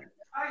in a minute.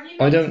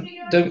 I don't...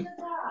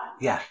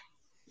 Yeah.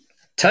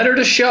 Tell her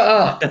to shut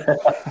up.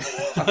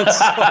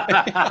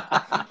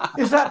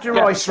 Is that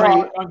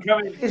derisory?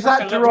 Is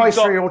that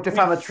derisory or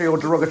defamatory or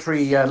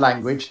derogatory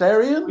language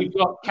there, Ian? We've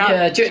got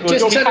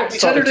just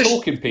tell her to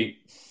talking, Pete.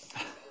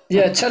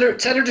 Yeah, tell her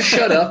to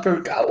shut up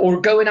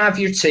or go and have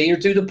your tea or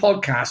do the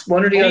podcast.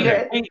 One or the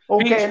other.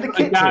 Or get in the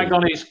kitchen. Gag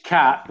on his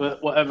cat,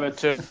 but whatever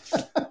turns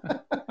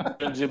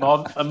him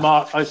on. And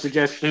Mark, I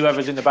suggest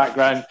whoever's in the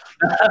background.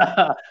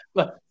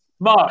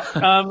 Mark,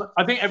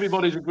 I think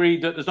everybody's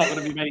agreed that there's not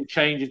going to be many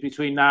changes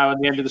between now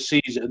and the end of the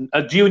season.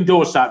 Do you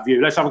endorse that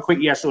view? Let's have a quick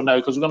yes or no,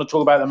 because we're going to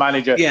talk about the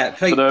manager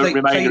for the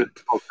remainder of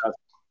the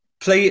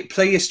podcast.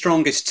 Play your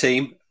strongest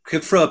team.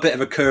 Could throw a bit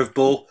of a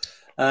curveball.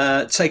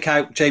 Take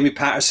out Jamie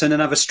Patterson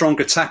and have a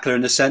stronger tackler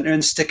in the centre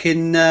and stick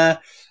in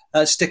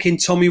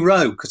Tommy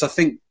Rowe, because I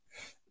think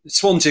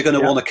Swansea are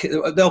going to want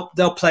to.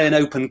 They'll play an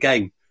open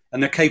game.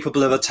 And they're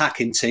capable of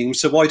attacking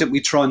teams. So why don't we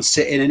try and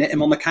sit in and hit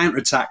him on the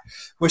counter-attack?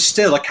 We're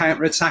still a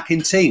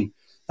counter-attacking team.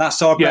 That's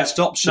our best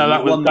option.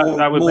 No, we won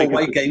more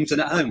away games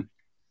than at home.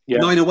 Yeah.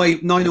 9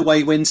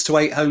 away wins to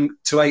 8 home.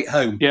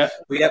 Yeah,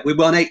 we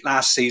won 8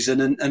 last season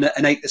and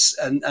 8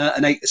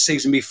 the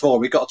season before.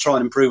 We've got to try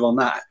and improve on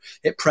that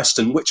at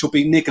Preston, which will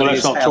be niggly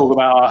as hell. Let's not talk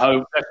about our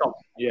home.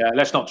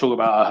 Let's not talk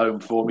about our home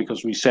form,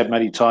 because we said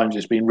many times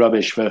it's been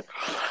rubbish for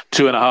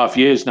 2.5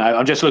 years now.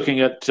 I'm just looking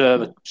at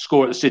the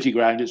score at the City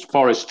Ground. It's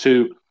Forest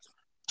 2,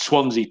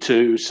 Swansea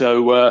 2.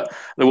 So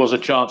there was a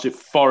chance if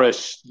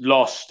Forest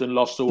lost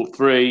all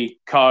 3.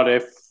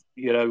 Cardiff,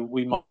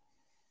 we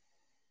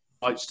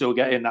might still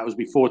get in. That was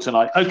before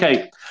tonight.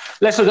 Okay,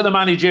 let's look at the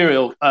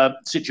managerial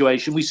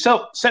situation. We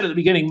said at the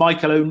beginning,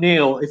 Michael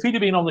O'Neill, if he'd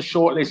have been on the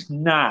shortlist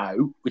now,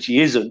 which he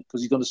isn't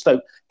because he's gone to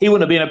Stoke, he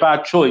wouldn't have been a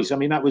bad choice. I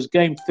mean, that was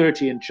game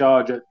 30 in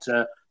charge at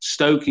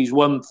Stoke. He's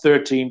won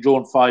 13,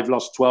 drawn 5,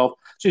 lost 12.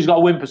 So he's got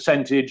a win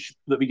percentage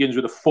that begins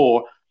with a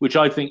 4, which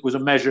I think was a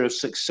measure of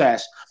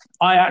success.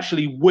 I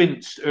actually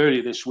winced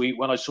earlier this week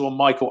when I saw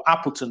Michael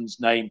Appleton's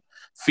name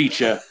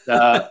feature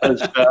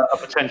as a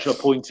potential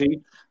appointee.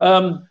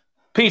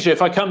 Peter,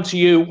 if I come to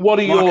you, what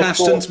are your Mark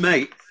Aston's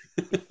mate?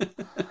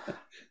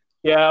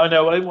 Yeah, I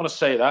know. I didn't want to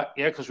say that,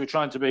 because we're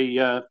trying to be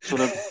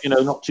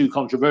not too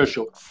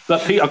controversial.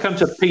 But I'll come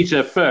to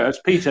Peter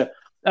first. Peter,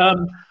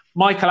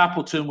 Michael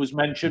Appleton was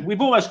mentioned.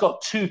 We've almost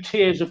got 2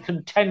 tiers of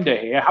contender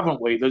here,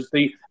 haven't we? There's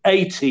the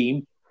A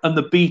team and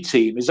the B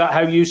team. Is that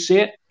how you see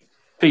it?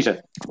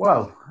 Peter?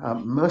 Well,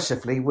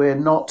 mercifully, we're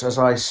not, as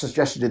I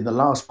suggested in the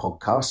last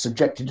podcast,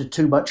 subjected to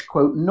too much,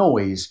 quote,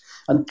 noise.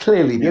 And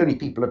clearly the only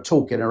people are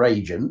talking are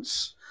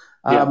agents.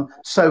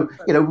 So,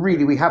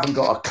 really, we haven't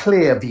got a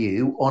clear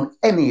view on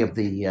any of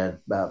the,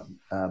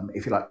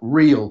 if you like,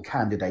 real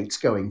candidates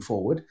going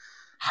forward.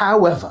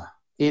 However,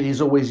 it is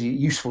always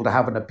useful to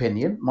have an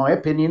opinion. My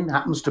opinion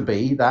happens to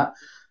be that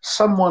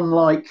someone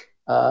like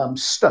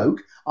Stoke,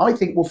 I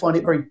think, will find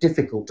it very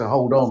difficult to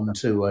hold on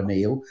to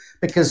O'Neill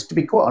because, to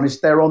be quite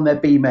honest, they're on their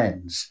beam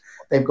ends.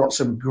 They've got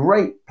some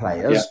great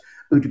players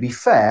who, to be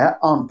fair,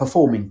 aren't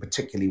performing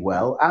particularly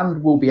well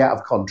and will be out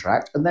of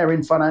contract, and they're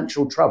in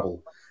financial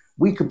trouble.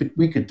 We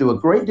could do a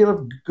great deal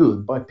of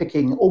good by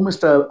picking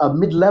almost a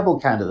mid-level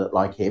candidate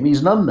like him.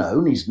 He's an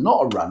unknown. He's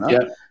not a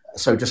runner,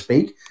 so to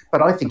speak,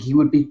 but I think he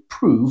would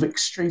prove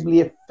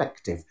extremely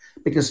effective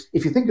because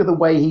if you think of the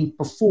way he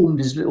performed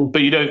his little,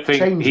 but you don't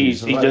think he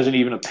doesn't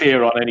even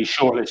appear on any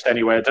shortlist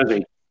anywhere, does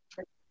he?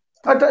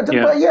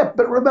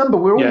 But remember,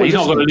 we're always he's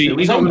not going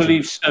to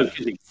leave Stoke,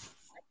 is he?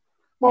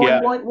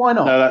 Well, why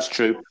not? No, that's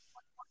true.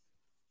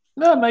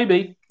 No,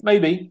 maybe.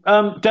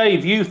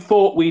 Dave, you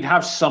thought we'd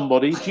have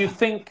somebody. Do you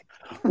think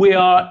we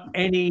are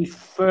any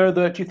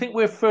further? Do you think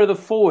we're further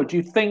forward? Do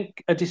you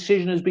think a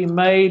decision has been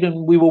made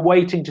and we were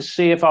waiting to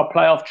see if our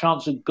playoff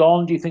chance had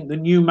gone? Do you think the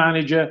new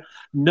manager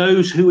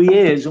knows who he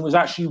is and was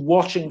actually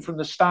watching from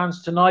the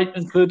stands tonight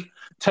and could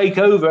take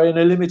over in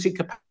a limited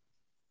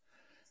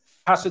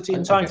capacity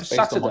in time for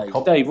Saturday?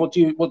 Dave, what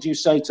do you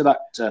say to that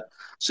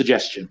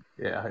suggestion?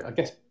 Yeah, I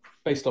guess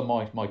based on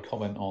my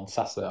comment on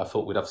Saturday, I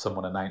thought we'd have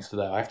someone announced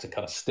today. I have to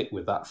kind of stick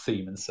with that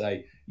theme and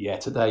say,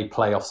 today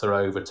playoffs are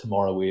over.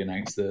 Tomorrow we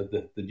announce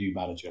the new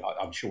manager.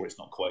 I'm sure it's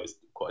not quite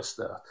as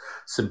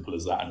simple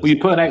as that. Well, you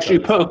put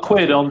a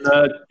quid on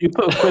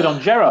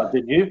Gerrard,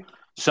 didn't you,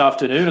 this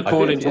afternoon?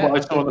 According to what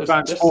I saw on the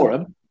fans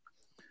forum.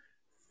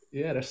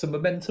 Yeah, there's some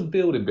momentum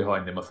building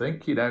behind him. I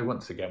think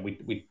once again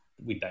we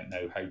don't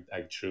know how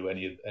true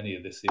any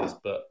of this is,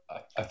 but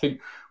I think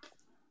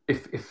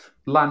if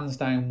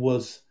Lansdowne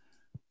was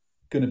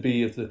going to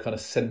be of the kind of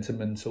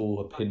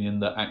sentimental opinion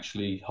that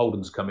actually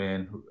Holden's come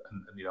in and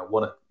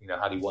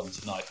had he won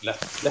tonight,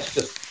 let's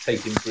just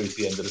take him through to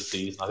the end of the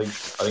season. I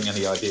think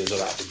any ideas of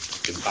that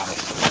have been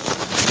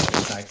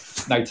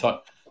banished.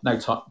 Now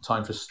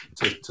time for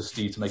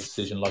Steve to make a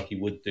decision like he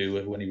would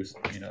do when he was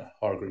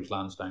Hargreaves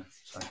Lansdowne.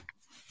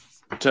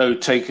 So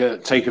take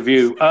a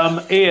view.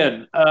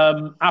 Ian,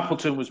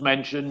 Appleton was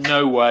mentioned.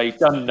 No way,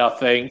 done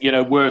nothing.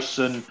 Worse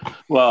than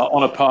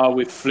on a par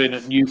with Flynn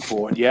at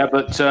Newport. Yeah,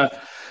 but.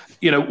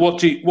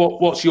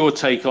 What's your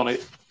take on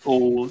it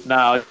all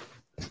now?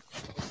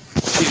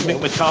 Mick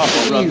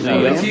McCarthy runs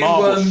the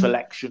Marvel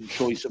selection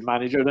choice of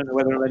manager. I don't know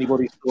whether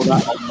anybody saw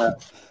that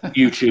on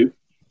YouTube.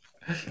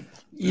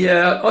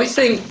 Yeah, I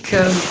think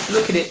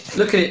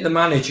looking at the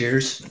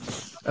managers,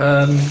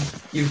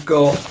 you've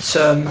got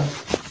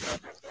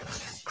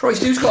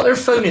Christ, who's got their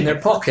phone in their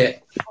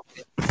pocket?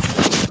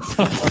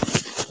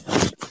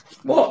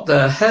 What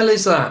the hell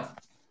is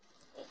that?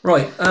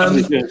 Right,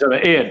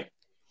 Ian.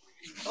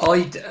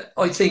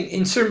 I think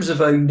in terms of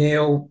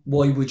O'Neill,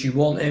 why would you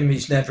want him?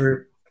 He's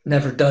never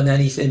never done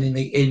anything in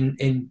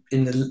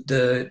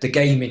the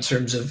game in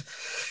terms of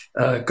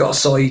got a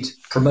side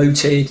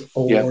promoted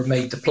or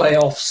made the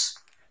playoffs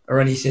or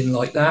anything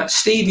like that.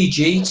 Stevie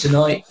G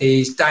tonight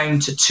is down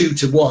to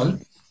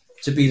 2-1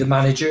 to be the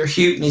manager.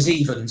 Houghton is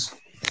evens.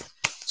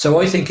 So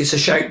I think it's a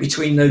shout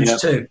between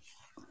those two,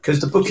 because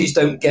the bookies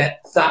don't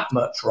get that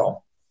much wrong.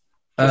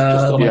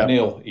 Just on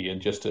Neil, Ian,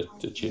 just to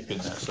chip in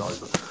there, sorry,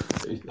 but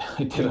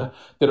he did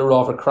a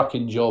rather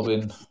cracking job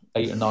in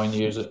 8 or 9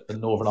 years at the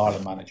Northern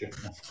Ireland manager.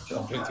 I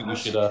don't think we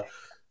should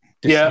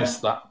dismiss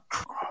that.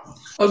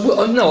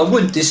 No, I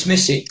wouldn't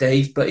dismiss it,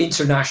 Dave, but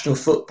international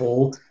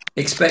football,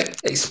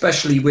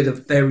 especially with a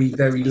very,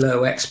 very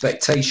low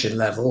expectation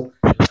level,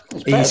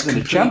 is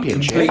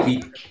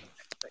completely...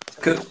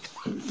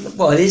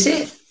 Well, is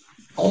it?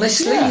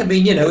 Honestly, I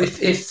mean,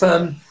 if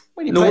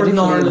Northern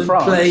Ireland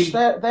play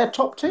their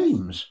top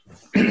teams.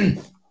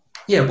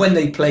 Yeah, when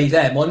they play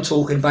them, I'm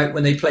talking about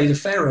when they play the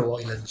Faroe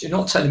Islands. You're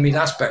not telling me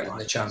that's better than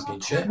the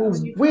Championship. Well,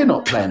 we're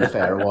not playing the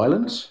Faroe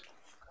Islands.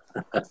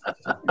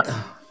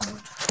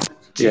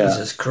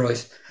 Jesus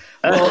Christ.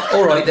 Well,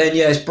 all right then.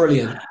 Yeah, it's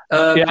brilliant.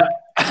 It's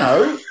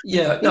a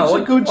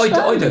good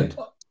standard.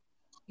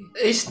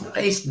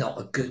 It's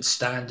not a good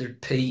standard,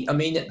 Pete. I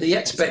mean, the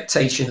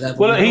expectation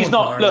level. Well, he's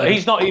not. Look,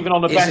 he's not even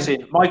on the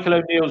betting. Michael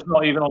O'Neill's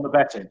not even on the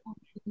betting.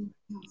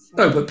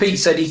 No, but Pete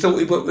said he thought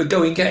we would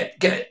go and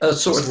get a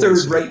sort of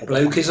third-rate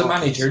bloke as a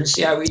manager and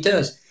see how he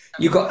does.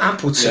 You've got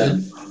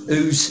Appleton,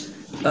 who's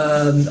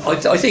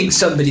I think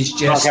somebody's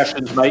just Mark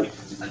Ashton's mate.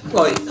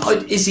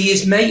 Like, is he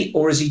his mate,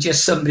 or is he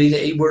just somebody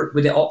that he worked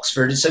with at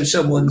Oxford, and so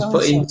someone's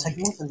putting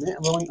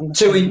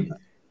two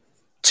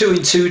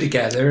and two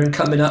together and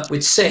coming up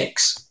with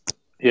 6?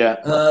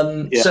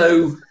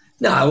 So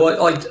no,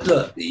 I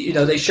look.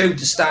 They showed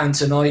the stand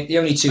tonight. The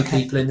only 2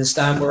 people in the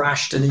stand were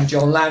Ashton and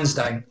John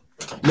Lansdowne,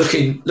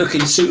 looking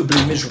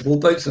suitably miserable,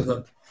 both of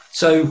them.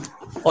 So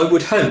I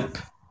would hope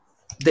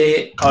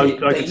they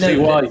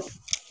know why.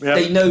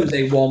 They know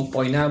they want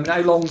by now. I mean,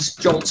 how long's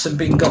Johnson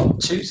been gone?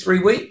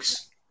 2-3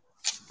 weeks?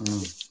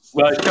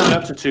 Well, it's coming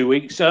up to 2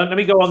 weeks. Let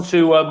me go on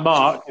to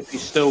Mark, if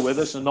he's still with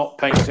us and not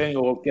painting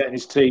or getting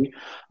his tea.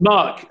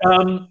 Mark,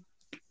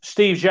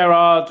 Steve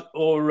Gerrard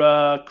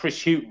or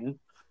Chris Hughton,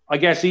 I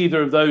guess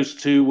either of those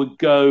two would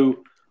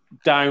go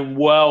down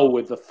well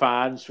with the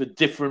fans for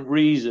different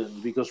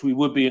reasons, because we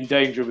would be in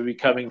danger of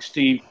becoming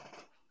Steve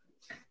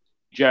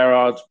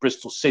Gerrard's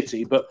Bristol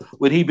City. But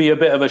would he be a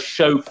bit of a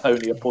show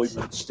pony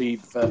appointment,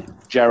 Steve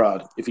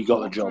Gerrard, if he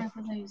got the job?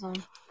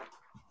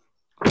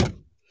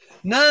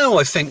 No,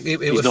 I think it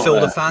would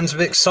fill the fans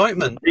with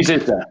excitement. He's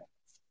in there.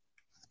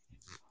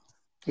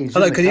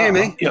 Hello, can you hear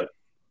me?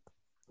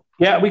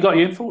 Yeah, we got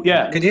you in full.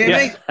 Yeah. Can you hear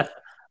me?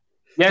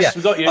 Yes,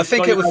 we got you. I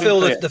think it would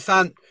fill the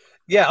fan.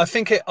 Yeah, I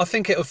think it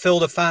would fill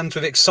the fans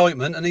with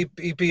excitement, and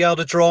he'd be able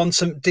to draw on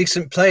some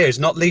decent players,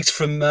 not least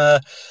from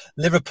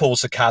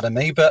Liverpool's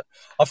academy. But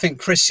I think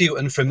Chris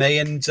Hughton for me,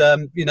 and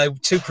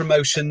 2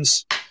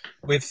 promotions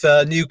with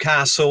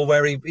Newcastle,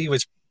 where he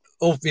was.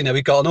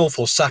 He got an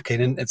awful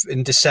sacking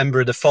in December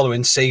of the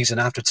following season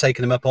after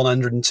taking him up on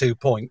 102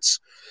 points,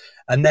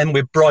 and then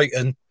with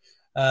Brighton,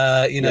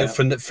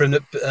 from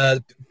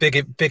the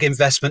big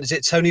investment. Is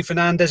it Tony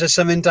Fernandez or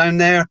something down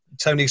there?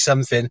 Tony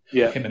something.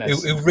 Yeah,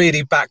 who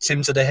really backed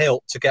him to the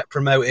hilt to get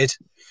promoted.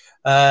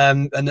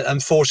 And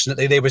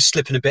unfortunately, they were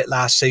slipping a bit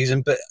last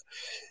season, but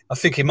I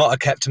think he might have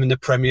kept him in the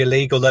Premier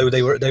League, although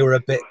they were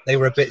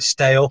a bit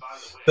stale.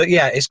 But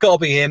yeah, it's got to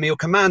be him. He'll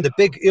command a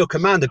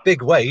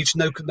big wage,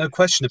 no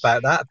question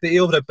about that. But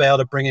he'll be able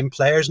to bring in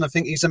players, and I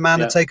think he's the man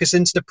to take us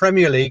into the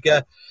Premier League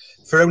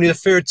for only the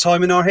 3rd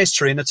time in our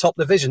history in the top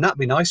division. That'd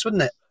be nice,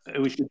 wouldn't it?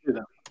 We should do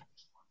that.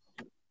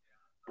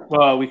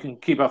 Well, we can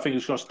keep our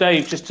fingers crossed.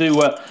 Dave, just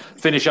to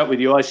finish up with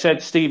you, I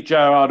said Steve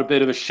Gerrard a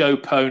bit of a show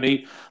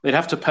pony. They'd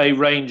have to pay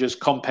Rangers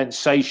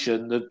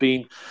compensation. There'd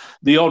been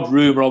the odd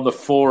rumour on the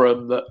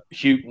forum that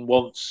Houghton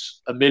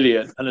wants $1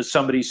 million. And as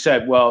somebody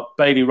said, well,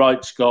 Bailey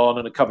Wright's gone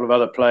and a couple of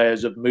other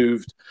players have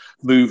moved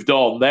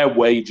on. Their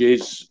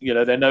wages,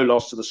 they're no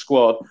loss to the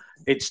squad.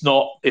 It's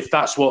not, if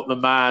that's what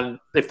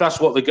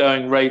the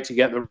going rate to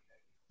get the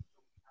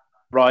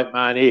right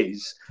man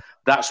is,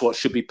 that's what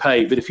should be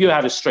paid. But if you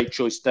had a straight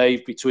choice,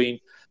 Dave, between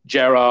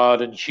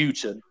Gerrard and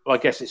Houghton, well, I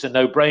guess it's a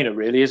no-brainer,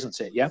 really, isn't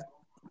it? Yeah?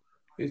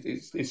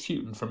 It's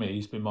Houghton for me.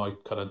 He's been my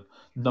kind of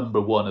number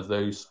one of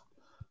those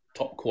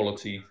top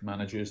quality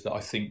managers that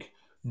I think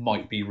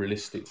might be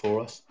realistic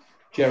for us.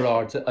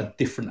 Gerrard's a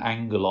different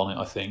angle on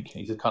it, I think.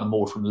 He's a kind of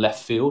more from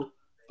left field,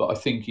 but I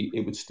think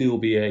it would still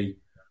be a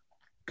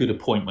good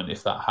appointment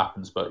if that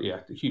happens. But yeah,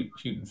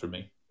 Houghton for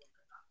me.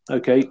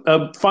 Okay.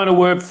 Final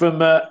word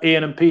from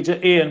Ian and Peter.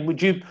 Ian,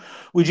 would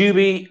you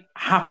be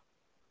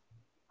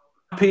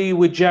happy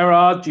with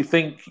Gerrard? Do you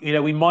think Do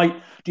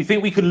you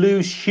think we could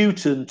lose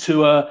Houghton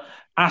to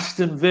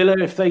Aston Villa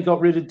if they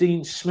got rid of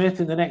Dean Smith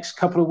in the next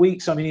couple of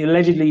weeks? I mean,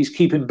 allegedly he's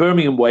keeping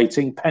Birmingham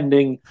waiting,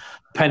 pending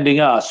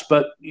us.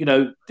 But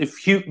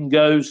if Houghton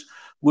goes,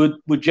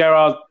 would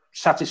Gerrard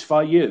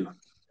satisfy you?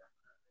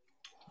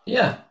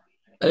 Yeah,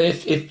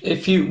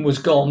 if Houghton was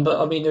gone, but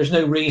I mean, there's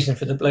no reason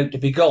for the bloke to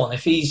be gone.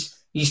 If he's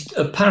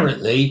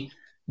apparently,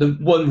 the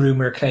one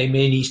rumour came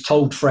in, he's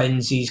told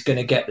friends he's going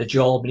to get the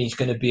job and he's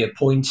going to be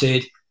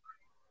appointed.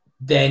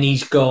 Then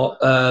he's got,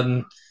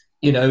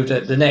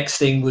 the next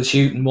thing was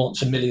Houghton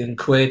wants £1 million.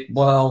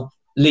 Well,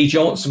 Lee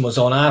Johnson was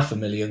on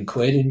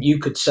 £500,000, and you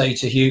could say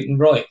to Houghton,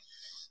 right,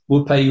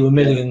 we'll pay you £1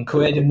 million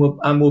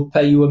and we'll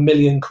pay you £1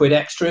 million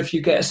extra if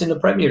you get us in the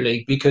Premier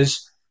League,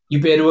 because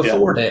you'll be able to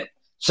afford it.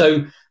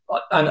 So,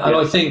 and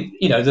I think,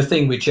 the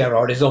thing with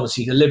Gerrard is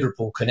obviously the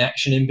Liverpool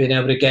connection and being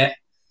able to get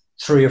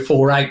 3 or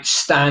 4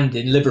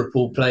 outstanding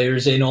Liverpool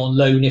players in on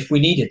loan if we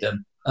needed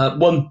them.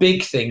 One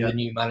big thing the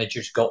new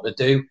manager's got to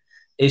do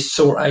is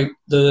sort out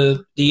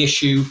the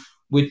issue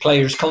with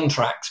players'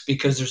 contracts,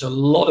 because there's a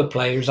lot of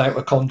players out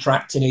of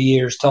contract in a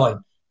year's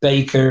time.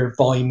 Baker,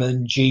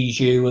 Vyman,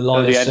 Giroud,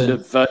 Eliasson. At the end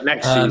of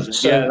next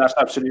season. That's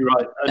absolutely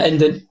right.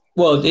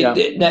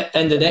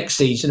 End of next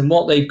season. And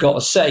what they've got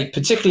to say,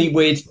 particularly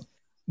with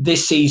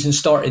this season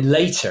starting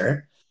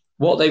later,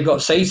 what they've got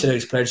to say to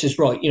those players is,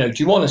 right, do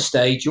you want to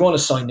stay? Do you want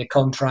to sign the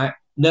contract?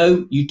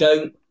 No, you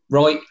don't.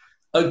 Right.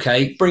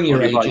 Okay, bring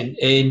your agent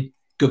in.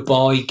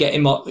 Goodbye. Get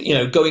him up.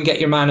 Go and get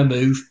your man a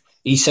move.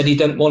 He said he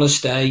don't want to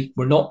stay.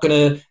 We're not going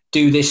to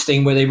do this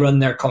thing where they run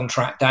their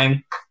contract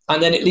down.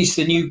 And then at least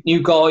the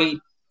new guy,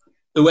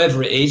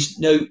 whoever it is,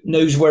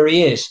 knows where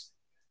he is.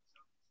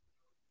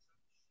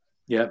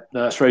 Yeah,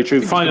 that's very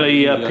true.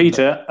 Finally,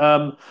 Peter,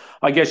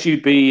 I guess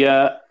you'd be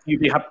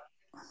happy.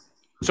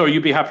 Sorry,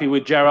 you'd be happy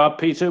with Gerrard,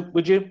 Peter,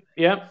 would you?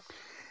 Yeah.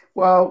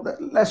 Well,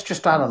 let's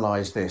just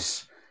analyse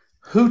this.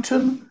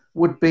 Houghton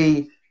would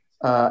be,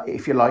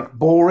 if you like,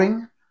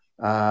 boring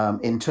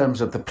in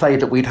terms of the play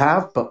that we'd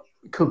have, but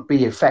could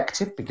be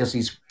effective because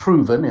he's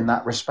proven in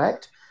that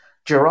respect.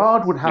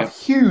 Gerrard would have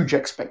huge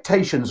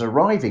expectations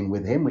arriving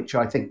with him, which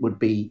I think would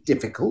be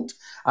difficult.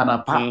 And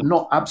I'm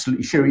not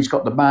absolutely sure he's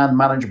got the man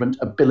management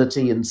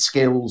ability and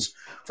skills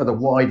for the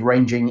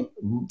wide-ranging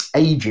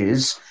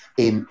ages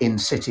in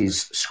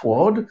City's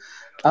squad.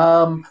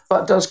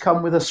 But does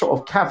come with a sort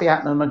of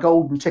caveat and a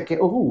golden ticket.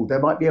 Oh, they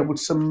might be able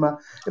to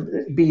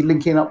be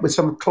linking up with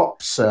some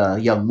Klopp's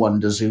young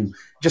wonders who,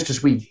 just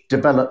as we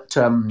developed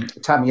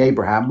Tammy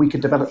Abraham, we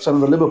could develop some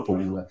of the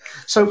Liverpool.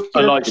 So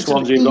I like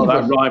Swansea have got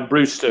that Ryan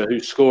Brewster who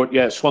scored.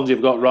 Yeah, Swansea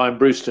have got Ryan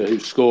Brewster who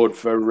scored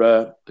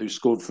for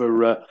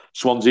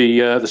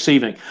Swansea this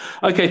evening.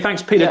 Okay,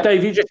 thanks, Peter. Yeah.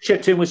 Dave, you just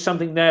chipped in with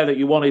something there that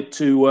you wanted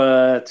to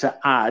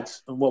add,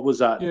 and what was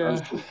that? Yeah,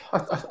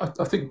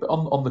 I think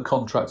on the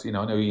contracts, I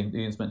know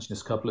Ian's mentioned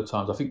this a couple of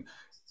times. I think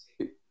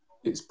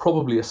it's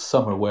probably a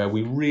summer where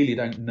we really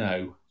don't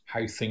know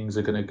how things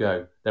are going to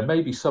go. There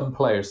may be some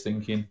players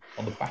thinking,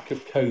 on the back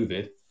of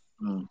COVID,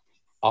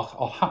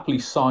 I'll happily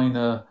sign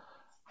an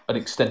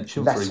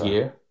extension for a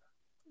year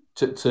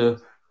to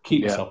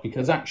keep us up,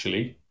 because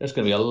actually there's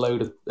going to be a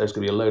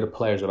load of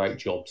players without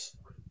jobs.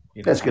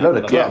 There's a load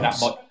of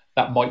clubs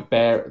that might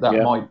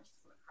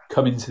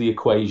come into the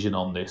equation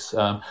on this.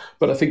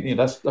 But I think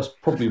that's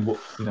probably what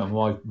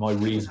my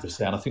reason for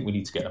saying I think we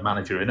need to get the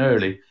manager in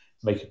early,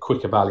 make a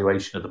quick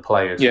evaluation of the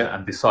players,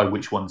 and decide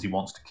which ones he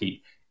wants to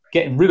keep.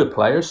 Getting rid of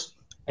players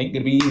ain't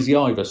going to be easy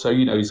either. So,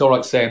 he's all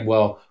right saying,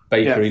 well,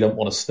 Baker, he don't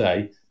want to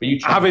stay. But you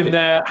have him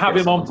there, have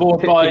him on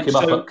board by... It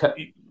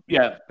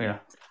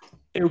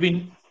would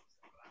be...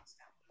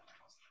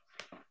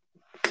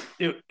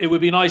 It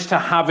would be nice to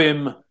have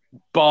him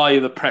by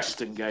the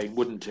Preston game,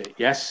 wouldn't it?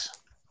 Yes?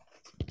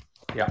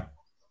 Yeah.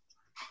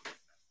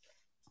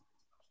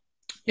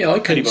 Yeah, I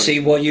couldn't see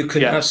why you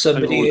couldn't have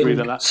somebody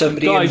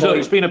Guys, look,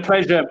 it's been a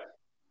pleasure.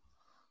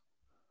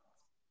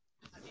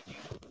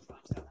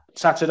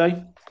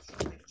 Saturday.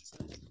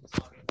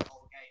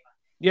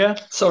 Yeah.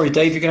 Sorry,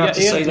 Dave, you're going to have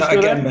to say that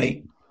again,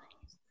 mate.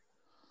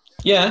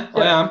 Yeah,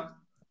 I am.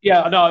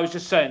 Yeah, no, I was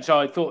just saying. So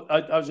I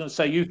was going to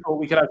say, you thought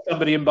we could have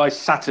somebody in by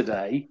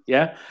Saturday,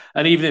 yeah?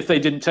 And even if they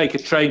didn't take a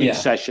training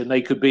session,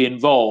 they could be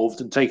involved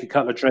and take a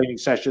couple of training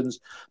sessions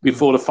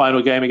before the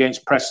final game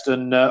against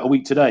Preston a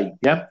week today,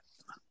 yeah?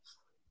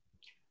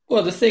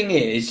 Well, the thing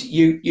is,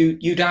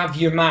 you'd have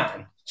your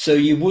man. So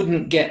you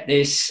wouldn't get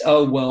this,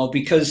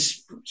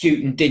 because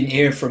Houghton didn't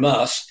hear from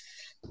us.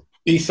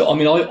 He thought,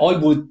 I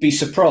would be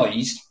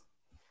surprised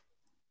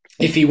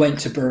if he went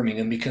to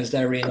Birmingham, because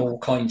they're in all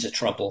kinds of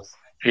trouble.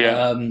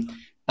 Yeah. And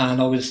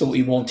I would have thought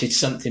he wanted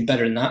something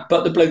better than that.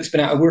 But the bloke's been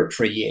out of work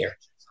for a year.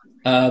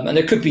 And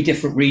there could be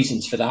different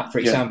reasons for that. For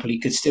example, he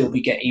could still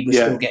be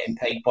still getting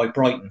paid by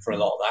Brighton for a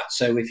lot of that.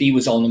 So if he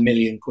was on £1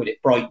 million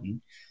at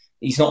Brighton,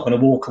 he's not going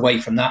to walk away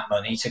from that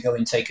money to go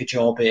and take a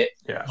job at,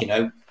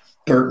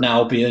 Burton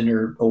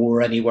Albion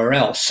or anywhere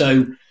else.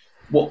 So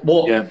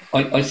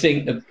I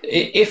think that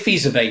if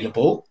he's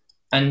available,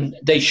 and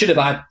they should have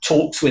had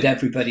talks with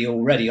everybody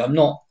already. I'm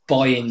not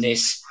buying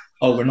this,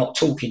 we're not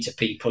talking to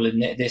people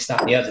and this,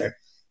 that, and the other.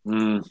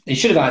 They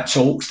should have had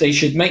talks. They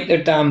should make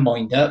their damn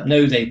mind up.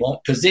 No, they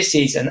won't, because this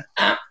is an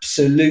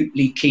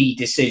absolutely key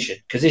decision.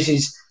 Because this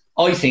is,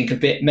 I think, a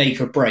bit make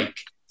or break.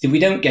 If we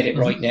don't get it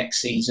right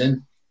next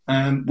season,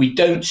 we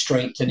don't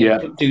strengthen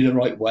it, do the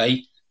right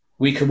way,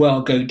 we could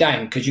well go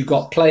down, because you've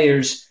got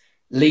players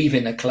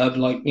leaving the club.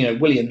 Like, you know,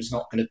 William's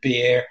not going to be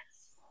here.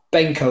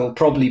 Benko will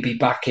probably be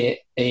back at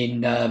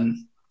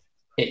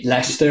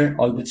Leicester,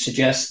 I would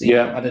suggest. He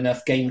had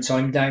enough game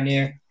time down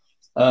here.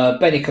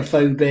 Benik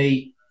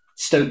Afobe,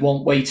 Stoke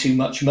want way too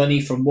much money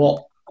from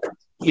what,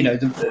 you know,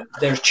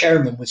 their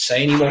chairman was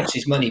saying. He wants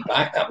his money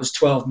back. That was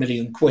 12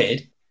 million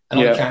quid, and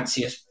I can't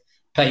see us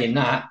paying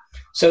that.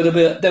 So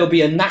there'll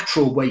be a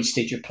natural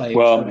wastage of players.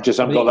 Well, we just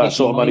haven't got that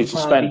sort of money to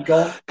spend.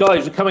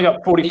 Guys, we're coming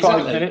up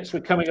 45 minutes.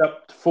 We're coming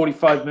up to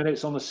 45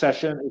 minutes on the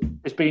session.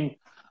 It's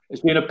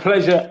been a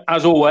pleasure,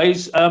 as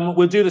always.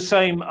 We'll do the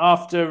same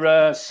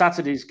after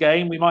Saturday's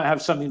game. We might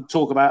have something to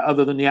talk about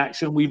other than the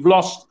action. We've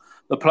lost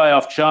the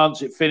playoff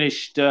chance. It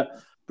finished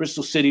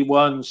Bristol City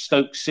 1,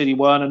 Stoke City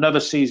 1, another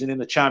season in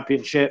the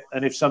Championship.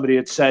 And if somebody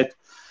had said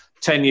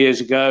 10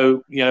 years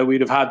ago, you know,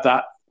 we'd have had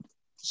that,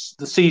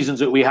 the seasons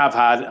that we have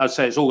had, I'd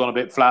say it's all gone a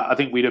bit flat. I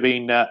think we'd have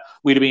been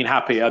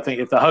happy. I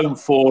think if the home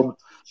form,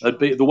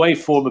 the way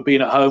form had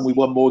been at home, we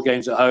won more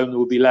games at home, there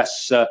would be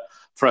less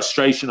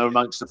frustration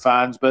amongst the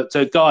fans. But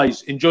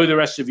guys, enjoy the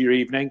rest of your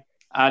evening,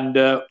 and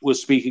we'll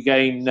speak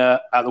again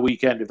at the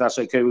weekend if that's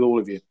okay with all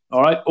of you.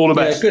 All right, all the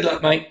best. Good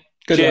luck, mate.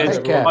 Cheers.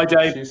 Luck. Bye,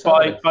 Dave.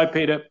 Bye,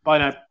 Peter. Bye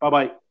now.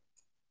 Bye.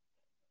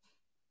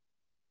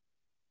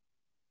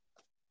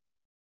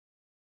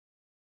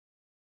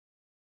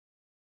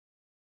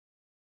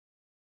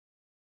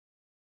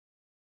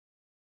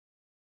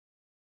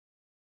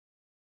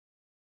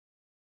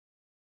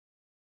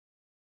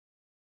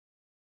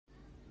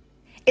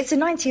 It's the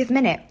 90th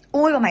minute.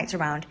 All your mates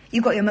around.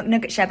 You've got your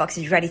McNugget share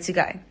boxes ready to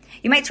go.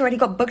 Your mates already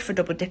got booked for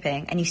double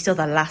dipping, and you still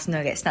the last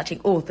nugget, snatching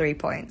all 3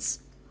 points.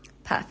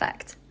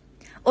 Perfect.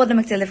 Order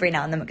McDelivery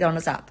now on the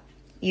McDonald's app.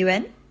 You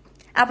in?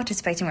 At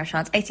participating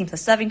restaurants, 18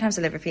 plus serving times,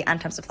 delivery fee, and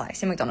time supply.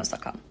 See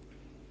mcdonalds.com.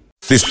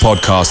 This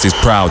podcast is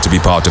proud to be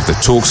part of the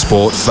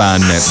TalkSport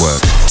Fan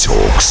Network.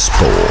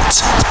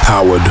 TalkSport.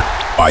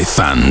 Powered by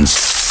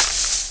fans.